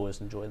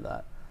always enjoyed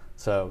that.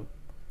 So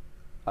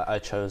I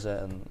chose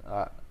it,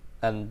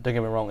 and don't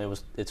get me wrong,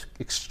 it's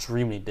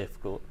extremely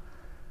difficult.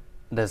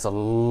 There's a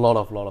lot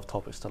of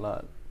topics to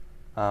learn.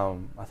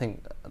 I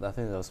think there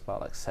was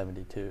about like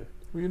 72.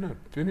 Well, you're not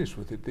finished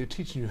with it. They're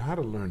teaching you how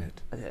to learn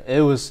it.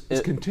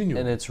 It's continuing,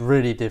 and it's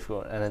really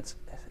difficult, and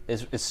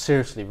it's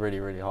seriously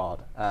really hard.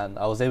 And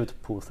I was able to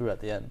pull through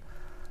at the end,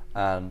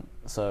 and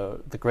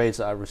so the grades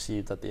that I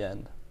received at the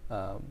end,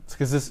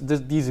 because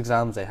these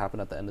exams, they happen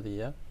at the end of the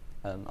year,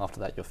 and after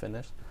that you're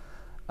finished,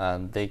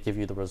 and they give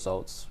you the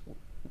results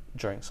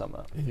during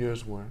summer. And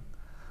yours were?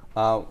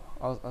 I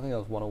think I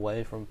was 1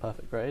 away from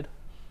perfect grade,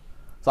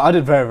 so I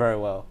did very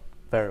well.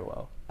 Very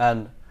well.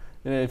 And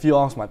if you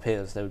ask my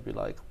peers, they would be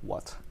like,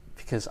 what?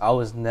 Because I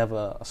was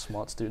never a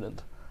smart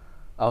student.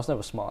 I was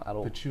never smart at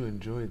all. But you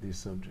enjoyed these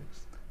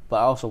subjects. But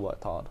I also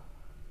worked hard.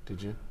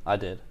 Did you? I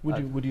did. What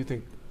do you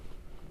think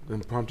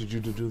prompted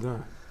you to do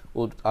that?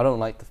 Well, I don't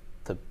like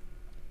to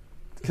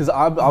because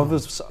I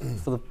was,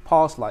 for the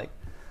past,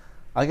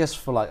 I guess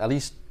for at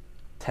least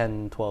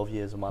 10, 12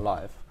 years of my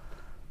life,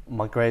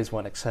 my grades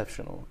weren't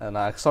exceptional, and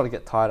I started to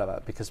get tired of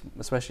it, because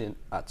especially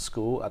at the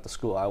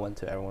school I went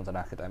to, everyone's an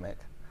academic,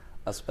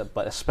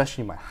 but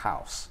especially my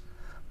house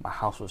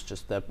was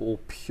just, they're all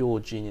pure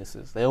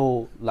geniuses. They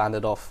all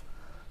landed off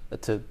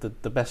to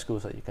the best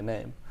schools that you can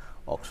name: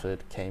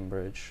 Oxford,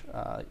 Cambridge,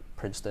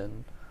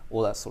 Princeton,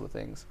 all that sort of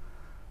things.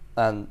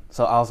 And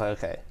so I was like,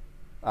 okay,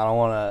 I don't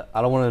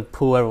want to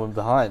pull everyone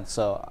behind.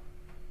 So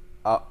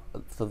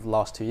for the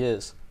last 3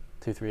 years,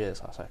 I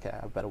was like, okay,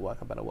 I better work.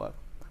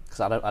 Because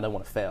I don't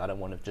want to fail. I don't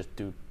want to just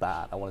do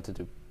bad. I wanted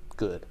to do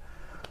good.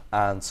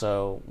 And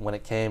so when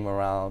it came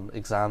around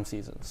exam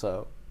season,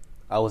 so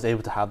I was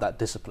able to have that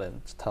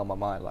discipline to tell my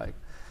mind,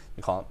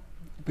 you can't.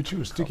 But you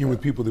were sticking with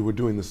people that were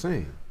doing the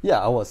same. Yeah,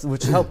 I was,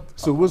 which helped.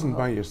 So it wasn't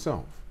by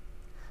yourself.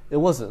 It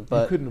wasn't,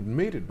 but you couldn't have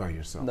made it by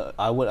yourself. No,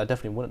 I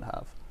definitely wouldn't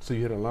have. So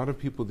you had a lot of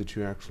people that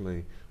you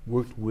actually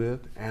worked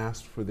with,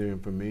 asked for their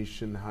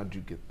information. How'd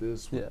you get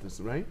this? This,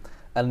 right?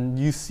 And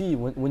you see,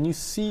 when you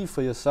see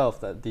for yourself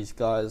that these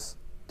guys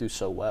do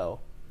so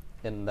well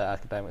in their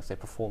academics, they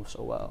perform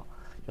so well,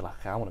 you're like,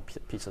 okay, I want a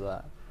piece of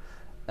that.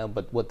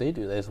 But what they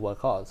do, they just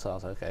work hard. So I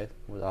was like, okay,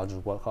 well, I'll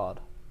just work hard.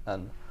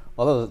 And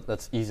although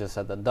that's easier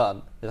said than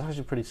done, it's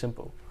actually pretty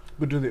simple.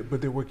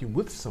 But they're working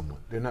with someone.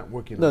 They're not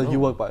working No, alone. you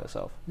work by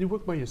yourself. You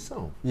work by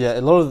yourself. Yeah,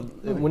 a lot of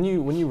Right. when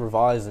you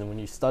revise and when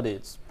you study,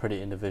 it's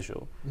pretty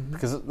individual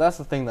because that's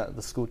the thing that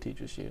the school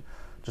teaches you.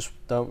 Just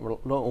don't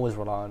always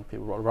rely on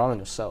people. Rely on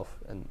yourself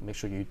and make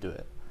sure you do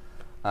it.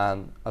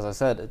 And as I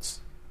said, it's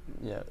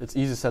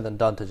easier said than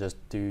done to just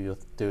do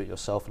it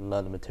yourself and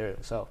learn the material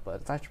yourself.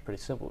 But it's actually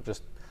pretty simple. You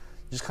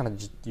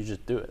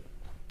just do it.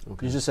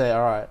 Okay. You just say,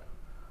 all right,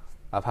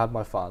 I've had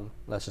my fun.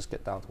 Let's just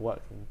get down to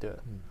work and do it.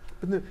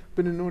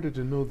 But in order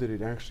to know that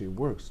it actually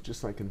works,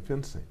 just like in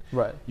fencing,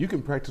 Right. you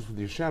can practice with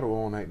your shadow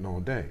all night and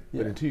all day.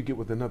 Yeah. But until you get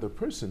with another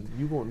person,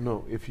 you won't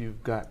know if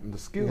you've gotten the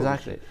skills.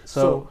 Exactly.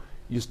 So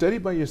you study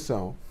by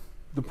yourself.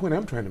 The point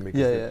I'm trying to make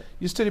is that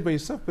you study by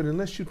yourself, but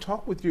unless you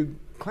talk with your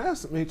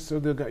classmates, so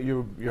they've got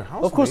your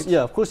housemates. Of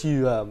course,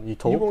 you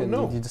talk won't and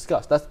know. you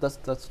discuss. That's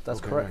Okay,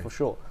 correct right. for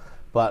sure.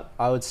 But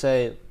I would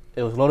say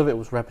a lot of it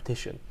was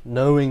repetition,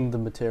 knowing the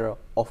material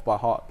off by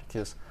heart,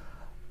 because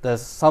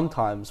there's some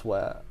times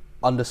where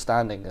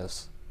understanding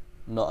is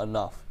not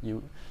enough.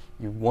 You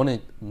want to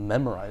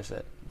memorize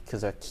it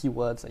because there are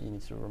keywords that you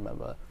need to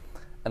remember,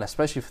 and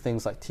especially for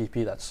things like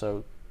TP that's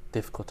so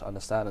difficult to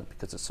understand it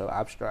because it's so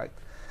abstract.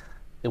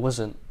 It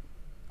wasn't.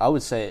 I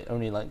would say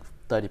only like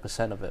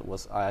 30% of it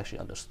was I actually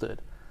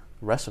understood.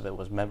 The rest of it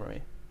was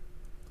memory.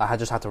 I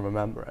just had to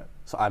remember it.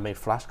 So I made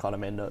flashcards, I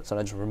made notes, and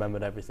I just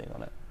remembered everything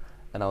on it,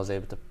 and I was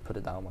able to put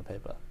it down on my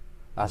paper.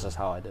 That's just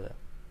how I did it.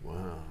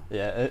 Wow.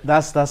 Yeah,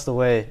 that's the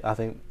way. I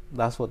think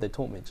that's what they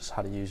taught me, just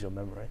how to use your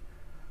memory.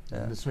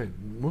 Yeah. That's right.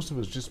 Most of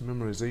it's just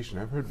memorization.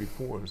 I've heard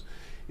before,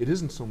 it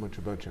isn't so much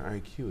about your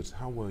IQ, it's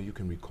how well you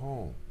can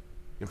recall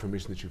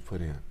information that you've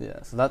put in.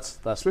 Yeah, so that's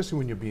Especially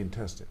when you're being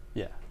tested.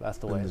 yeah, that's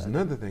the And way. there's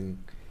another thing,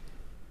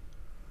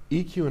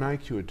 EQ and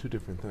IQ are two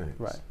different things.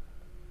 Right.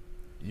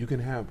 You can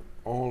have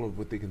all of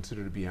what they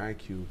consider to be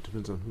IQ,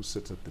 depends on who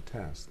sets up the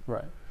test,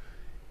 Right,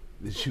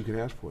 that you can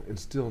ask for, and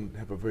still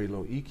have a very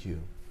low EQ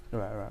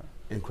right.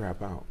 and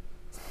crap out.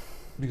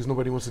 Because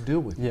nobody wants to deal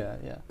with you.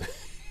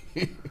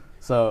 Yeah.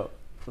 So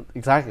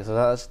exactly. So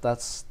that's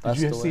Did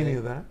you the see way. any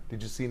of that?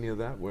 Did you see any of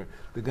that where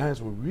the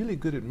guys were really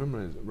good at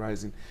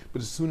memorizing,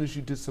 but as soon as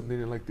you did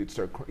something, they'd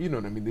start crying. You know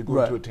what I mean? They'd go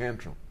Right. into a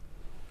tantrum.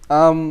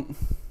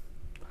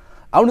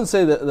 I wouldn't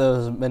say that there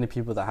was many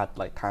people that had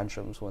like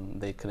tantrums when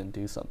they couldn't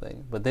do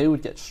something, but they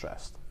would get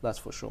stressed. That's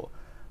for sure.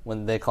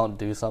 When they can't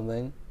do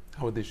something,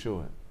 How would they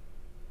show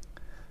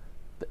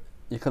it?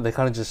 they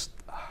kind of just,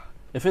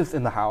 if it's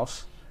in the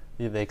house,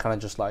 they kind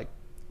of just like,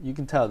 you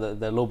can tell that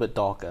they're a little bit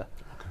darker,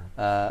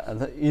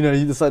 and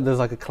it's like there's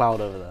like a cloud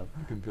over them,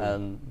 You can feel it.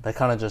 and they're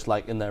kind of just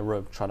like in their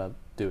room trying to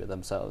do it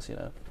themselves,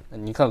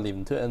 and you kind of leave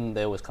them to it, and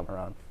they always come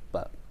around.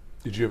 But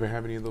Did you ever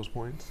have any of those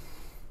points?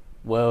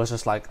 well, it's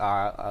just like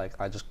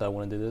I just don't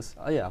want to do this.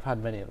 Oh yeah, I've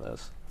had many of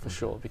those for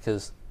sure,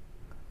 because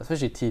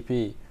especially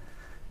TP.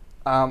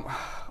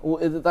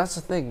 That's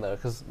the thing though,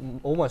 because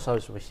all my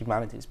subjects were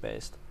humanities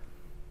based.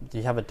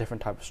 You have a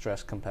different type of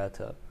stress compared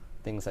to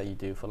things that you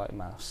do for like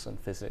maths and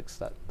physics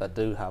that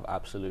do have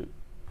absolute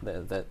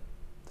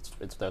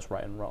there's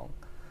right and wrong.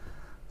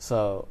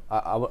 So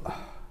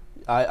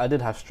I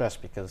did have stress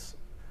because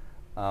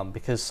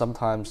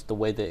sometimes the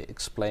way they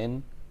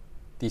explain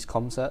these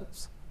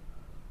concepts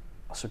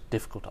are so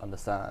difficult to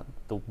understand.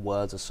 The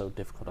words are so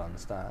difficult to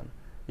understand.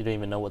 You don't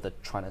even know what they're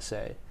trying to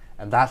say,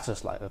 and that's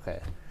just like,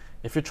 okay,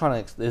 if you're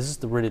trying to, this is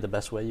really the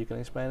best way you can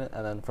explain it,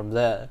 and then from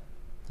there,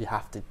 you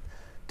have to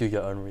do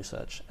your own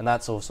research, and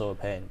that's also a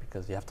pain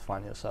because you have to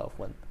find yourself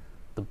when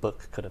the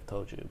book could have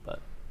told you, but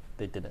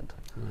they didn't.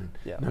 Right.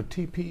 Yeah. Now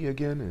theology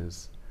again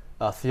is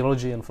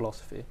Theology and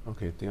philosophy.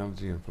 okay.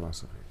 Theology and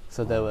philosophy.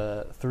 So there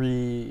were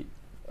three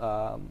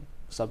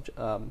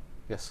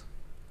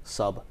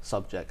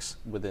sub-subjects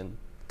within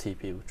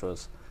TP, which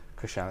was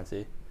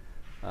Christianity,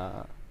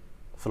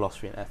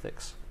 philosophy, and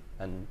ethics.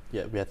 And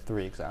yeah, we had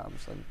 3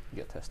 exams, and you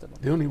get tested on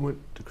them.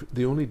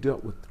 They only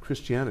dealt with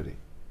Christianity.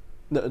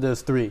 No,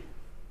 there's three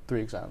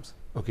exams.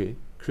 Okay,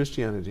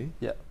 Christianity,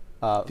 Yeah,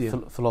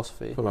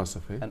 philosophy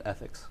philosophy, and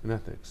ethics. and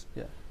ethics.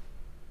 Yeah,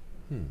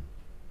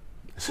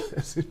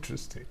 That's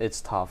interesting.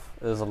 it's tough.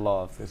 There's a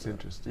lot of That's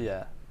interesting.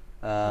 yeah,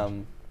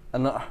 and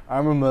I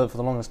remember for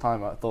the longest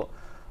time I thought,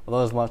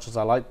 although as much as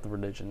I liked the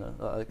religion,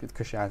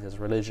 Christianity as a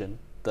religion,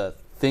 the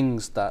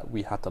things that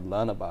we had to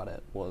learn about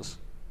it was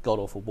god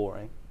awful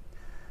boring,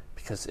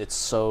 because it's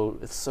so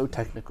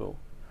technical,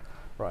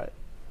 right?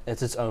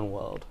 It's its own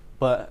world.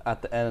 But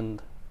at the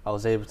end, I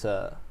was able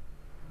to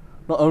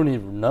not only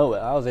know it,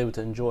 I was able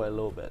to enjoy it a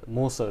little bit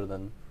more so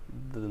than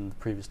the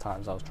previous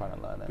times I was trying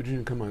to learn it. But you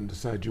didn't come out and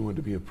decide you wanted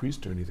to be a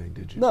priest or anything,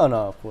 did you? No,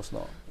 of course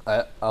not.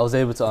 I was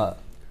able to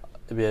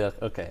be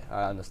like, okay,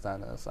 I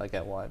understand this. I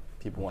get why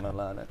people want to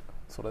learn it,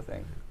 sort of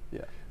thing.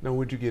 Yeah. Now,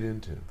 what'd you get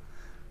into?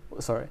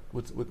 Sorry.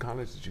 What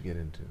college did you get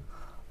into?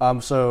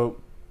 So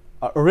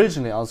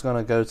originally I was going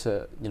to go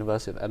to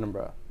University of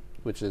Edinburgh,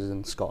 which is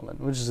in Scotland,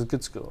 which is a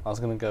good school. I was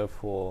going to go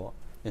for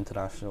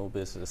international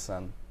business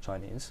and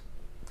Chinese.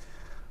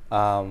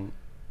 And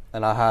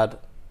I had,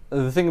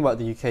 the thing about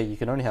the UK, you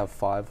can only have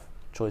 5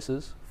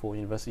 choices for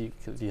university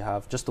because you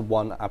have just the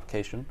one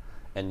application,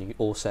 and you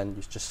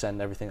just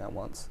send everything at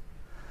once.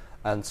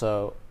 And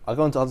so I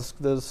got into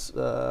there's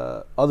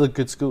other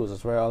good schools.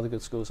 There's very other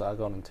good schools that I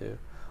got into.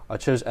 I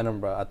chose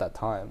Edinburgh at that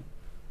time,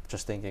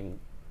 just thinking,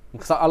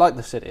 because I like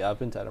the city. I've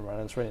been to Edinburgh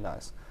and it's really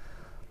nice.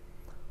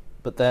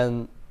 But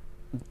then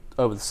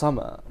over the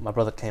summer, my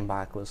brother came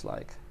back, was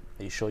like,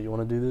 "Are you sure you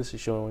want to do this? Are you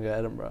sure you want to go to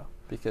Edinburgh?"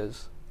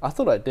 Because I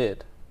thought I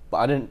did, but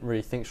I didn't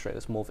really think straight.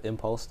 It's more of an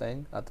impulse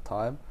thing at the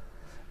time.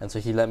 And so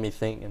he let me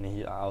think, and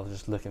I was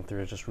just looking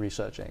through, just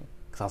researching,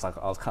 because I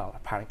was kind of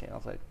like panicking. I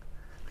was like,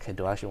 okay,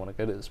 do I actually want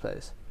to go to this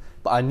place?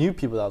 But I knew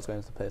people that was going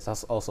to the place.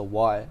 That's also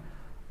why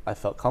I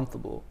felt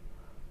comfortable.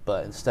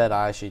 But instead,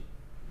 I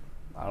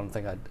don't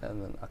think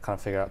and then I kind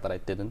of figured out that I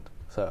didn't.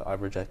 So I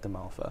rejected my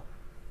offer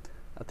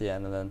at the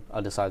end, and then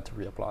I decided to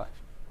reapply.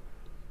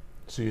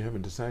 So you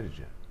haven't decided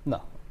yet?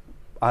 No.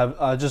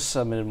 I just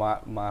submitted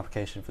my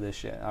application for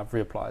this year. I've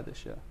reapplied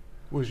this year.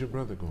 Where's your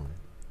brother going?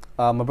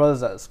 My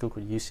brother's at a school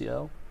called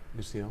UCL.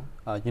 UCL?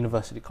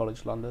 University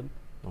College London.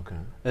 Okay.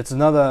 It's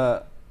one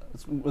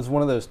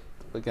of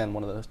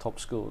those top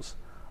schools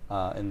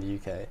in the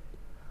UK,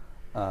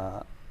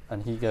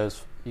 and he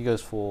goes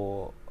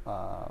for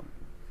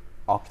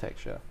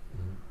architecture,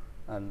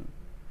 and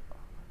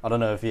I don't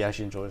know if he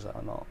actually enjoys that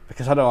or not,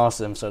 because I don't ask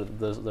him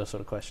those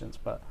sort of questions.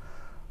 But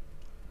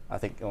I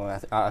think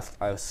I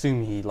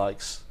assume he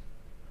likes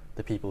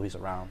the people he's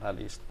around, at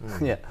least.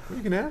 Yeah. Well,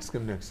 you can ask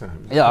him next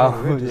time.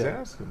 Yeah, just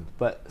ask him.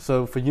 But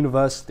so for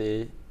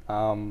university,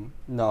 no,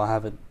 I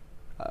haven't.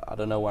 I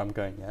don't know where I'm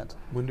going yet.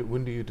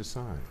 When do you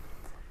decide?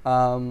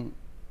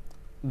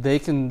 They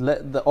can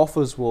the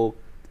offers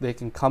they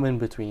can come in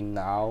between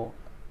now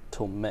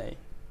till May,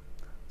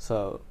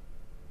 so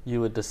you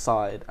would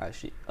decide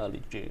actually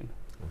early June.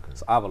 Okay.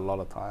 So I have a lot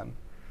of time,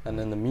 and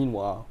in the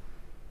meanwhile,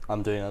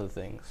 I'm doing other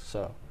things.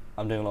 So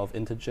I'm doing a lot of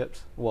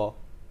internships. Well,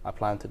 I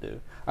plan to do.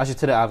 Actually,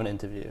 today I have an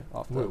interview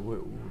after.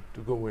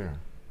 To go where?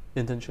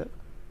 Internship.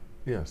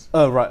 Yes.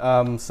 Oh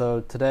right.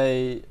 So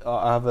today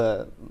I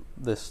have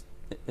this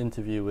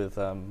interview with.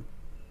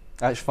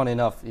 Actually, funny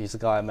enough, he's a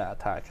guy I met at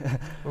TAC.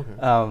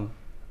 Okay.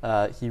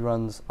 He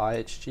runs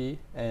IHG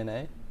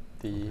ANA,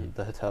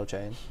 the hotel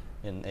chain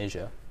in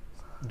Asia.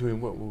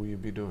 Doing what will you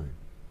be doing?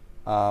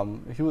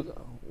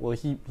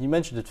 He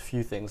mentioned a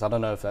few things. I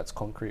don't know if that's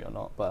concrete or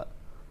not, but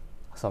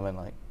something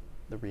like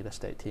the real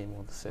estate team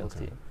or the sales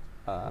team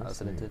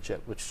as an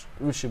internship, which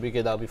should be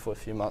good. That'll be for a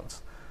few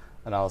months,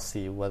 and I'll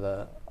see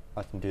whether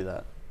I can do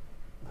that.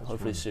 That's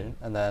hopefully soon.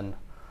 And then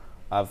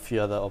I have a few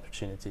other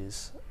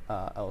opportunities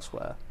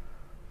elsewhere.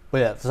 But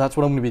yeah, so that's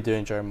what I'm going to be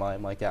doing during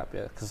my gap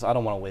year, because I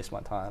don't want to waste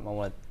my time. I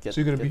want to get. So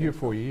you're going to be here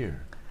for a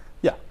year?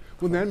 Yeah.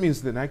 Well, that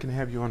means that I can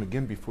have you on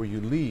again before you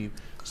leave,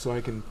 so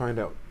I can find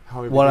out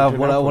how everything turned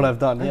out. What I've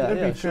done.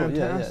 That'd be sure.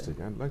 fantastic.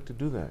 I'd like to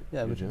do that.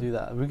 Yeah, we can do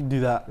that. We can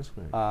do that. That's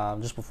great.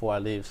 Just before I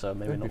leave, so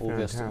maybe in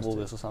August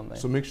or something.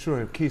 So make sure,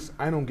 in case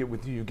I don't get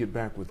with you, you get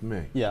back with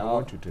me. Yeah, I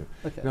want you to.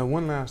 Okay. Now,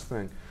 one last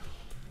thing.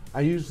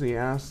 I usually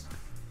ask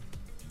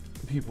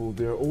people,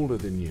 they're older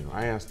than you.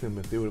 I ask them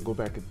if they would go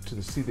back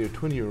to see their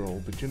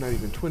 20-year-old, but you're not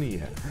even 20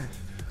 yet.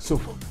 So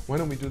why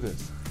don't we do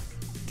this?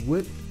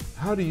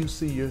 How do you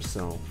see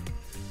yourself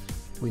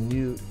when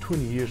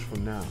 20 years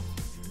from now?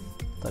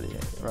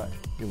 38, right.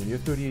 Yeah, when you're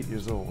 38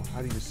 years old,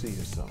 how do you see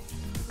yourself?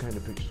 What kind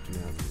of pictures do you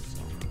have of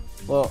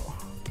yourself? Well,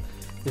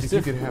 if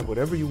you could have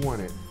whatever you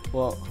wanted.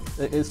 Well,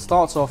 it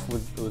starts off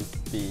with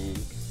the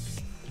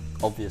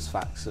obvious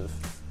facts of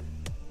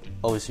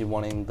obviously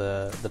wanting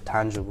the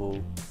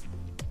tangible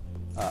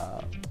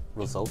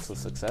results of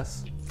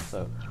success.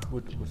 So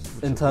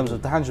in terms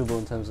of tangible,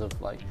 in terms of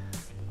like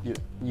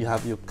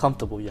you're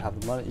comfortable, you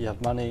have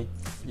money,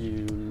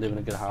 you live in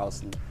a good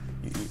house, and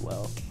you eat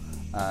well,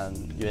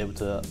 and you're able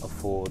to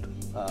afford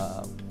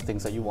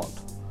things that you want.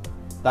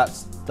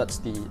 That's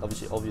the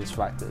obviously obvious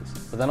factors.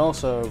 But then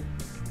also,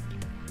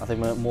 I think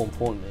more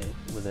importantly,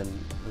 within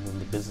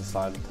the business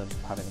side, in terms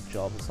of having a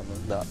job or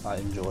something that I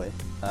enjoy,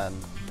 and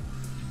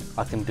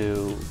I can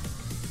do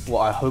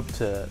what I hope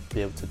to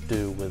be able to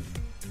do with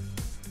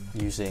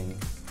using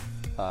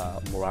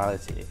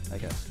morality, I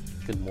guess,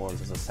 good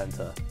morals as a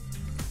center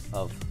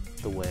of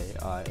the way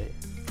I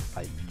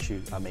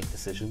make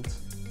decisions.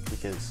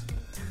 Because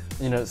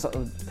there's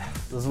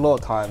a lot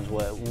of times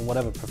where,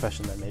 whatever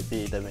profession there may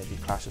be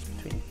clashes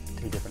between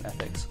two different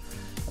ethics,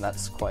 and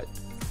that's quite,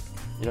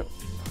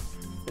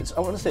 I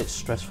want to say it's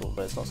stressful,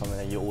 but it's not something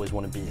that you always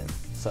want to be in.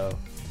 So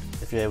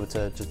if you're able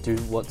to just do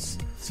what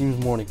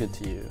seems morally good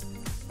to you,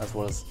 as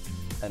well as,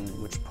 and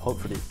which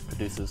hopefully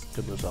produces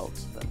good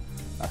results, then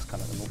that's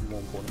kind of the more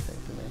important thing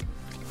for me.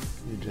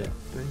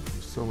 Thank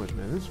you so much,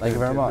 man. This Thank you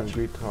very much.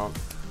 Great talk.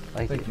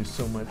 Thank you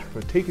so much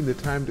for taking the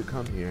time to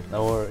come here.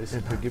 No worries.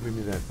 And for giving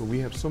me that. But we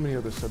have so many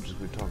other subjects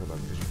we talk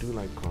about, because you do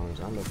like cars.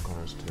 I love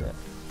cars too. Yeah.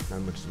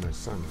 Not much as my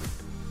son.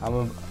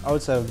 I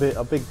would say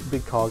a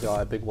big car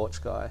guy, a big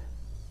watch guy.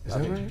 Is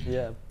that right?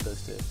 Yeah,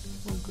 those two.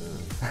 Oh,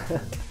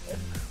 good.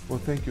 Well,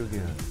 thank you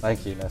again.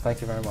 Thank you. No,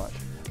 thank you very much.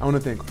 I want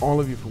to thank all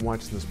of you for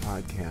watching this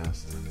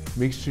podcast.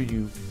 Make sure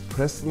you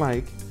press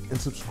like and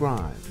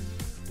subscribe.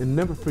 And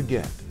never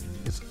forget,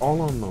 it's all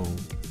on loan,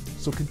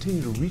 So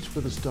continue to reach for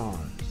the stars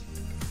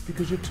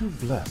because you're too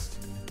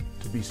blessed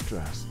to be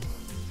stressed.